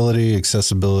 Durability,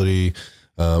 accessibility.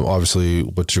 Obviously,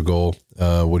 what's your goal?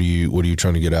 What are you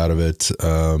trying to get out of it?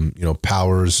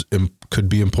 Powers could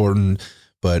be important,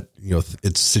 but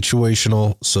it's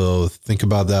situational. So think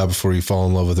about that before you fall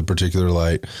in love with a particular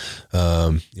light.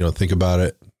 Think about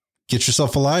it. Get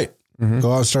yourself a light.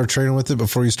 Go out and start trading with it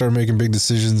before you start making big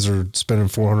decisions or spending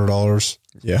 $400.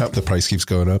 Yeah. The price keeps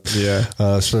going up. Yeah.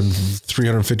 Spend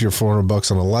 $350 or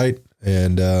 $400 on a light.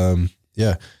 And,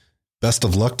 best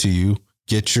of luck to you.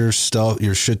 Get your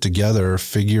shit together,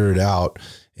 figure it out,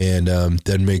 and,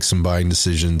 then make some buying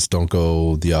decisions. Don't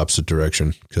go the opposite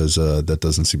direction, because, that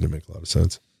doesn't seem to make a lot of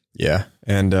sense. Yeah.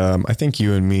 And, I think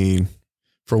you and me,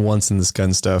 for once in this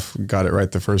gun stuff, got it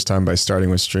right the first time by starting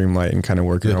with Streamlight and kind of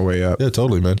working our way up. Yeah,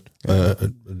 totally, man.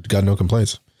 Got no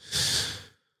complaints.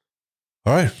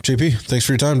 All right, JP, thanks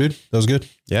for your time, dude. That was good.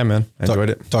 Yeah, man. I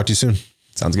enjoyed it. Talk to you soon.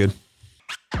 Sounds good.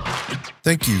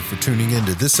 Thank you for tuning in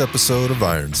to this episode of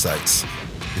Iron Sights.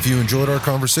 If you enjoyed our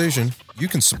conversation, you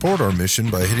can support our mission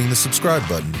by hitting the subscribe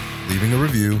button, leaving a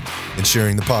review, and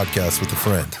sharing the podcast with a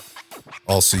friend.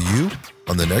 I'll see you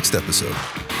on the next episode.